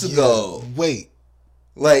months ago. wait,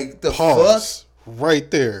 Like, the pause right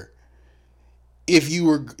there. If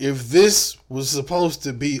this was supposed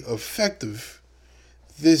to be effective,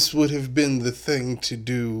 this would have been the thing to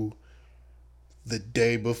do the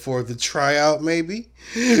day before the tryout, maybe.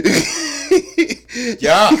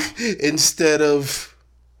 Yeah. Instead of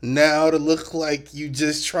now to look like you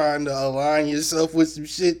just trying to align yourself with some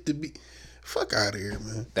shit to be. Fuck out of here,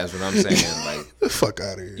 man. That's what I'm saying. Like, The fuck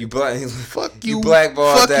out of here. you Fuck you.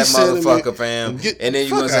 blackballed Fuck that your sentiment, motherfucker, fam. and then you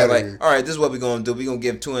fuck gonna say outta like, here. all right, this is what we gonna do. We gonna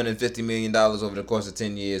give $250 million over the course of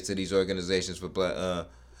 10 years to these organizations for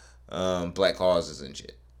black causes and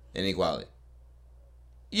shit, and equality.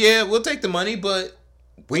 Yeah, we'll take the money, but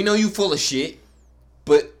we know you full of shit.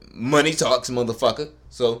 But money talks, motherfucker.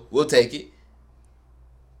 So we'll take it.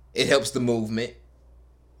 It helps the movement.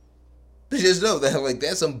 But just know that like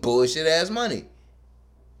that's some bullshit ass money.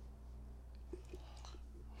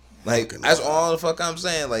 Like that's all the fuck I'm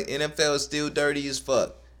saying. Like NFL is still dirty as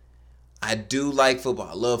fuck. I do like football.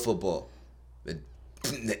 I love football. But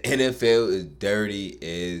the NFL is dirty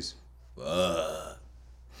as fuck.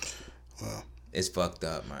 Well, It's fucked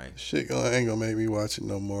up, man. Shit ain't gonna make me watch it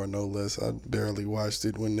no more, no less. I barely watched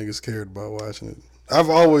it when niggas cared about watching it. I've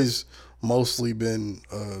always mostly been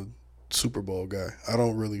a Super Bowl guy. I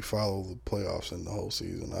don't really follow the playoffs and the whole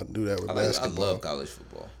season. I do that with basketball. I love college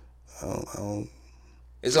football. I don't.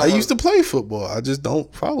 It's I used to play football. I just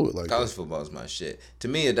don't follow it like college that. football is my shit. To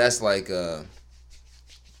me, that's like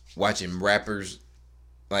watching rappers.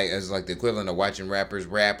 Like it's like the equivalent of watching rappers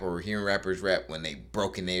rap or hearing rappers rap when they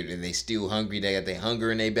broken and they still hungry. They got their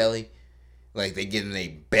hunger in their belly. Like they getting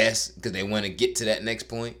their best because they want to get to that next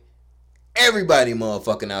point. Everybody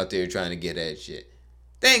motherfucking out there trying to get that shit.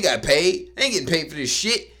 They ain't got paid. They ain't getting paid for this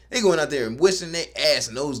shit. They going out there and whistling their ass,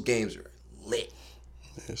 and those games are lit.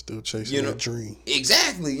 They're still chasing that dream.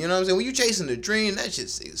 Exactly. You know what I'm saying? When you chasing the dream, that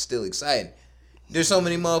shit's still exciting. There's so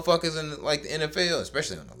many motherfuckers in like the NFL,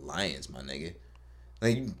 especially on the Lions, my nigga.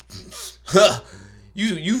 Like,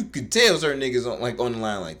 you could tell certain niggas on the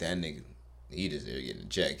line like that nigga. He just there getting a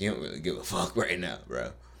check. He don't really give a fuck right now,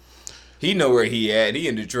 bro. He know where he at. He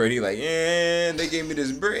in Detroit. He like, yeah, they gave me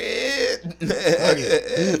this bread.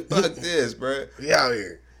 Fuck this, bro. We out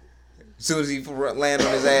here. As soon as he land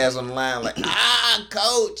on his ass on the line, like,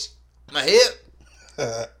 coach, my hip.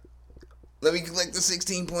 Let me collect the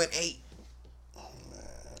 16.8. Oh man.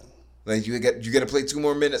 Like you got to play 2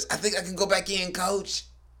 more minutes. I think I can go back in, coach.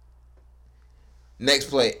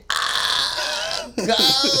 Next play.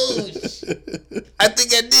 Coach. I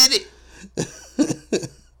think I did it.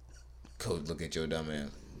 Coach, look at your dumb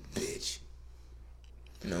ass, bitch.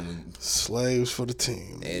 You know, slaves for the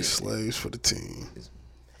team. Man, slaves for the team.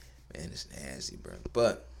 Man, it's nasty, bro.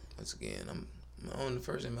 But once again, I'm on the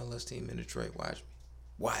first MLS team in Detroit.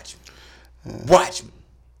 Watch me.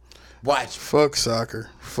 Fuck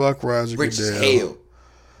soccer. Fuck Roger Rich Goodell. as hell.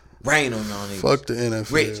 Rain on y'all niggas. Fuck the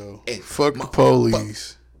NFL. Rich. Fuck the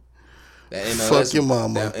police. That MLS, fuck your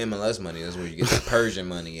mama. That MLS money, that's where you get that Persian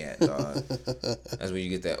money at, dog. That's where you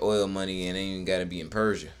get that oil money, and it ain't even got to be in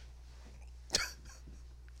Persia.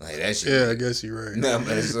 Like that shit. Yeah, I guess you're right. No,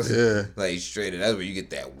 but it's like straight. That's where you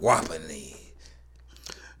get that whopping.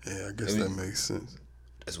 Yeah, I guess that makes sense.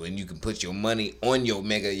 That's when you can put your money on your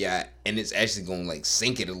mega yacht, and it's actually gonna like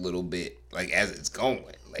sink it a little bit, like as it's going.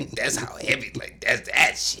 Like that's how heavy. Like that's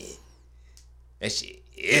that shit. That shit,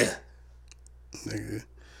 yeah. Nigga,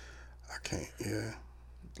 I can't. Yeah.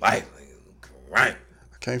 Life, right?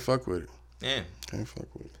 I can't fuck with it. Yeah. Can't fuck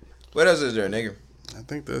with it. What else is there, nigga? I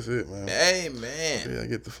think that's it, man. Hey, man. Yeah,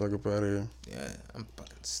 get the fuck up out of here. Yeah, I'm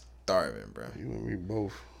fucking starving, bro. You and me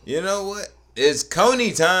both. You know what? It's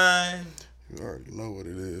Coney time. You already know what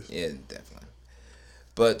it is. Yeah, definitely.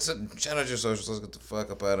 But shout out your socials. Let's get the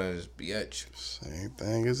fuck up out of this bitch. Same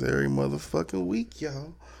thing as every motherfucking week,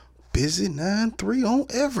 y'all. Busy 9-3 on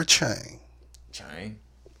every chain. Chain.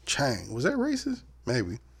 Was that racist?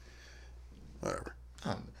 Maybe. Whatever.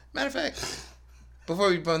 Matter of fact, before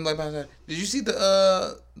we run like that, did you see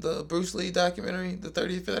the Bruce Lee documentary, the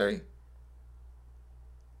 30th February?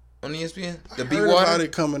 On ESPN? The I heard about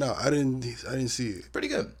it coming out. I didn't see it. Pretty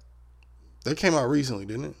good. That came out recently,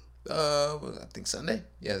 didn't it? I think Sunday.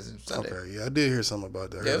 Yeah, it was Sunday. Okay, yeah, I did hear something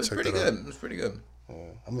about that. Yeah, it was pretty good. It was pretty good.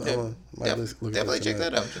 Definitely check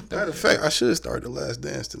that out. Matter of fact, I should start The Last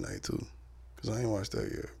Dance tonight too, because I ain't watched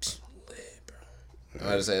that yet. I'm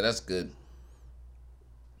about to say that's good.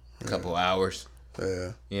 A couple hours.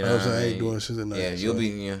 Yeah, you know, I ain't doing shit tonight. Yeah, you'll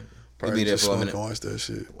be there for a minute. Watch that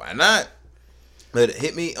shit. Why not? But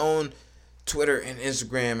hit me on Twitter and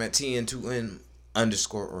Instagram at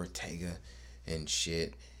TN2N_Ortega and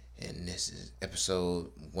shit. And this is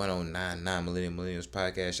episode 109 Millennials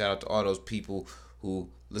Podcast. Shout out to all those people who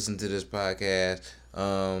listen to this podcast.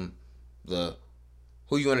 Who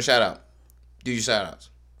you want to shout out? Do your shout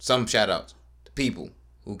outs. Some shout outs. The people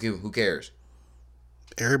who cares.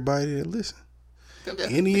 Everybody that listen.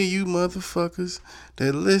 Any of you motherfuckers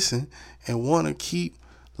that listen and want to keep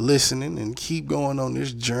listening and keep going on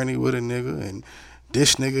this journey with a nigga and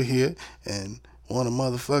this nigga here and want to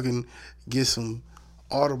motherfucking get some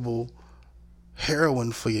audible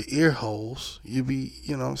heroin for your ear holes, you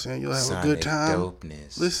know what I'm saying? You'll have a good time.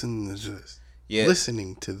 Dopeness. Listening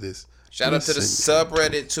to this. Shout out to the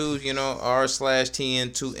subreddit too,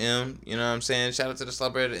 r/TN2M, you know what I'm saying? Shout out to the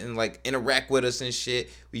subreddit and like interact with us and shit.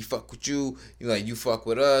 We fuck with you, you fuck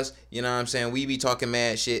with us, you know what I'm saying? We be talking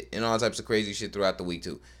mad shit and all types of crazy shit throughout the week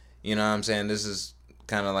too. You know what I'm saying? This is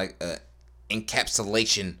kind of like a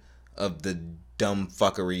encapsulation of the dumb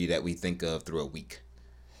fuckery that we think of through a week.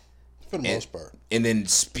 For the most part. And then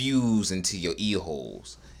spews into your ear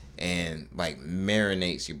holes and like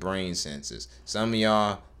marinates your brain senses. Some of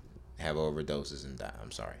y'all have overdoses and die.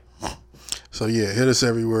 I'm sorry. So yeah, hit us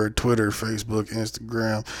everywhere: Twitter, Facebook,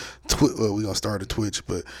 Instagram. Well, we gonna start a Twitch,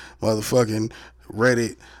 but motherfucking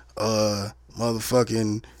Reddit,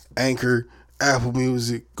 motherfucking Anchor, Apple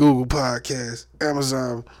Music, Google Podcasts,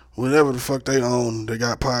 Amazon, whatever the fuck they own, they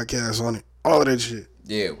got podcasts on it. All of that shit.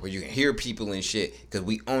 Yeah, where you can hear people and shit, because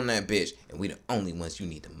we own that bitch, and we the only ones you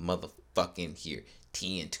need to motherfucking hear.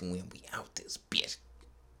 10 to win, we out this bitch.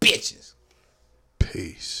 Bitches.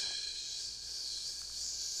 Peace.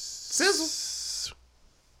 Sizzle.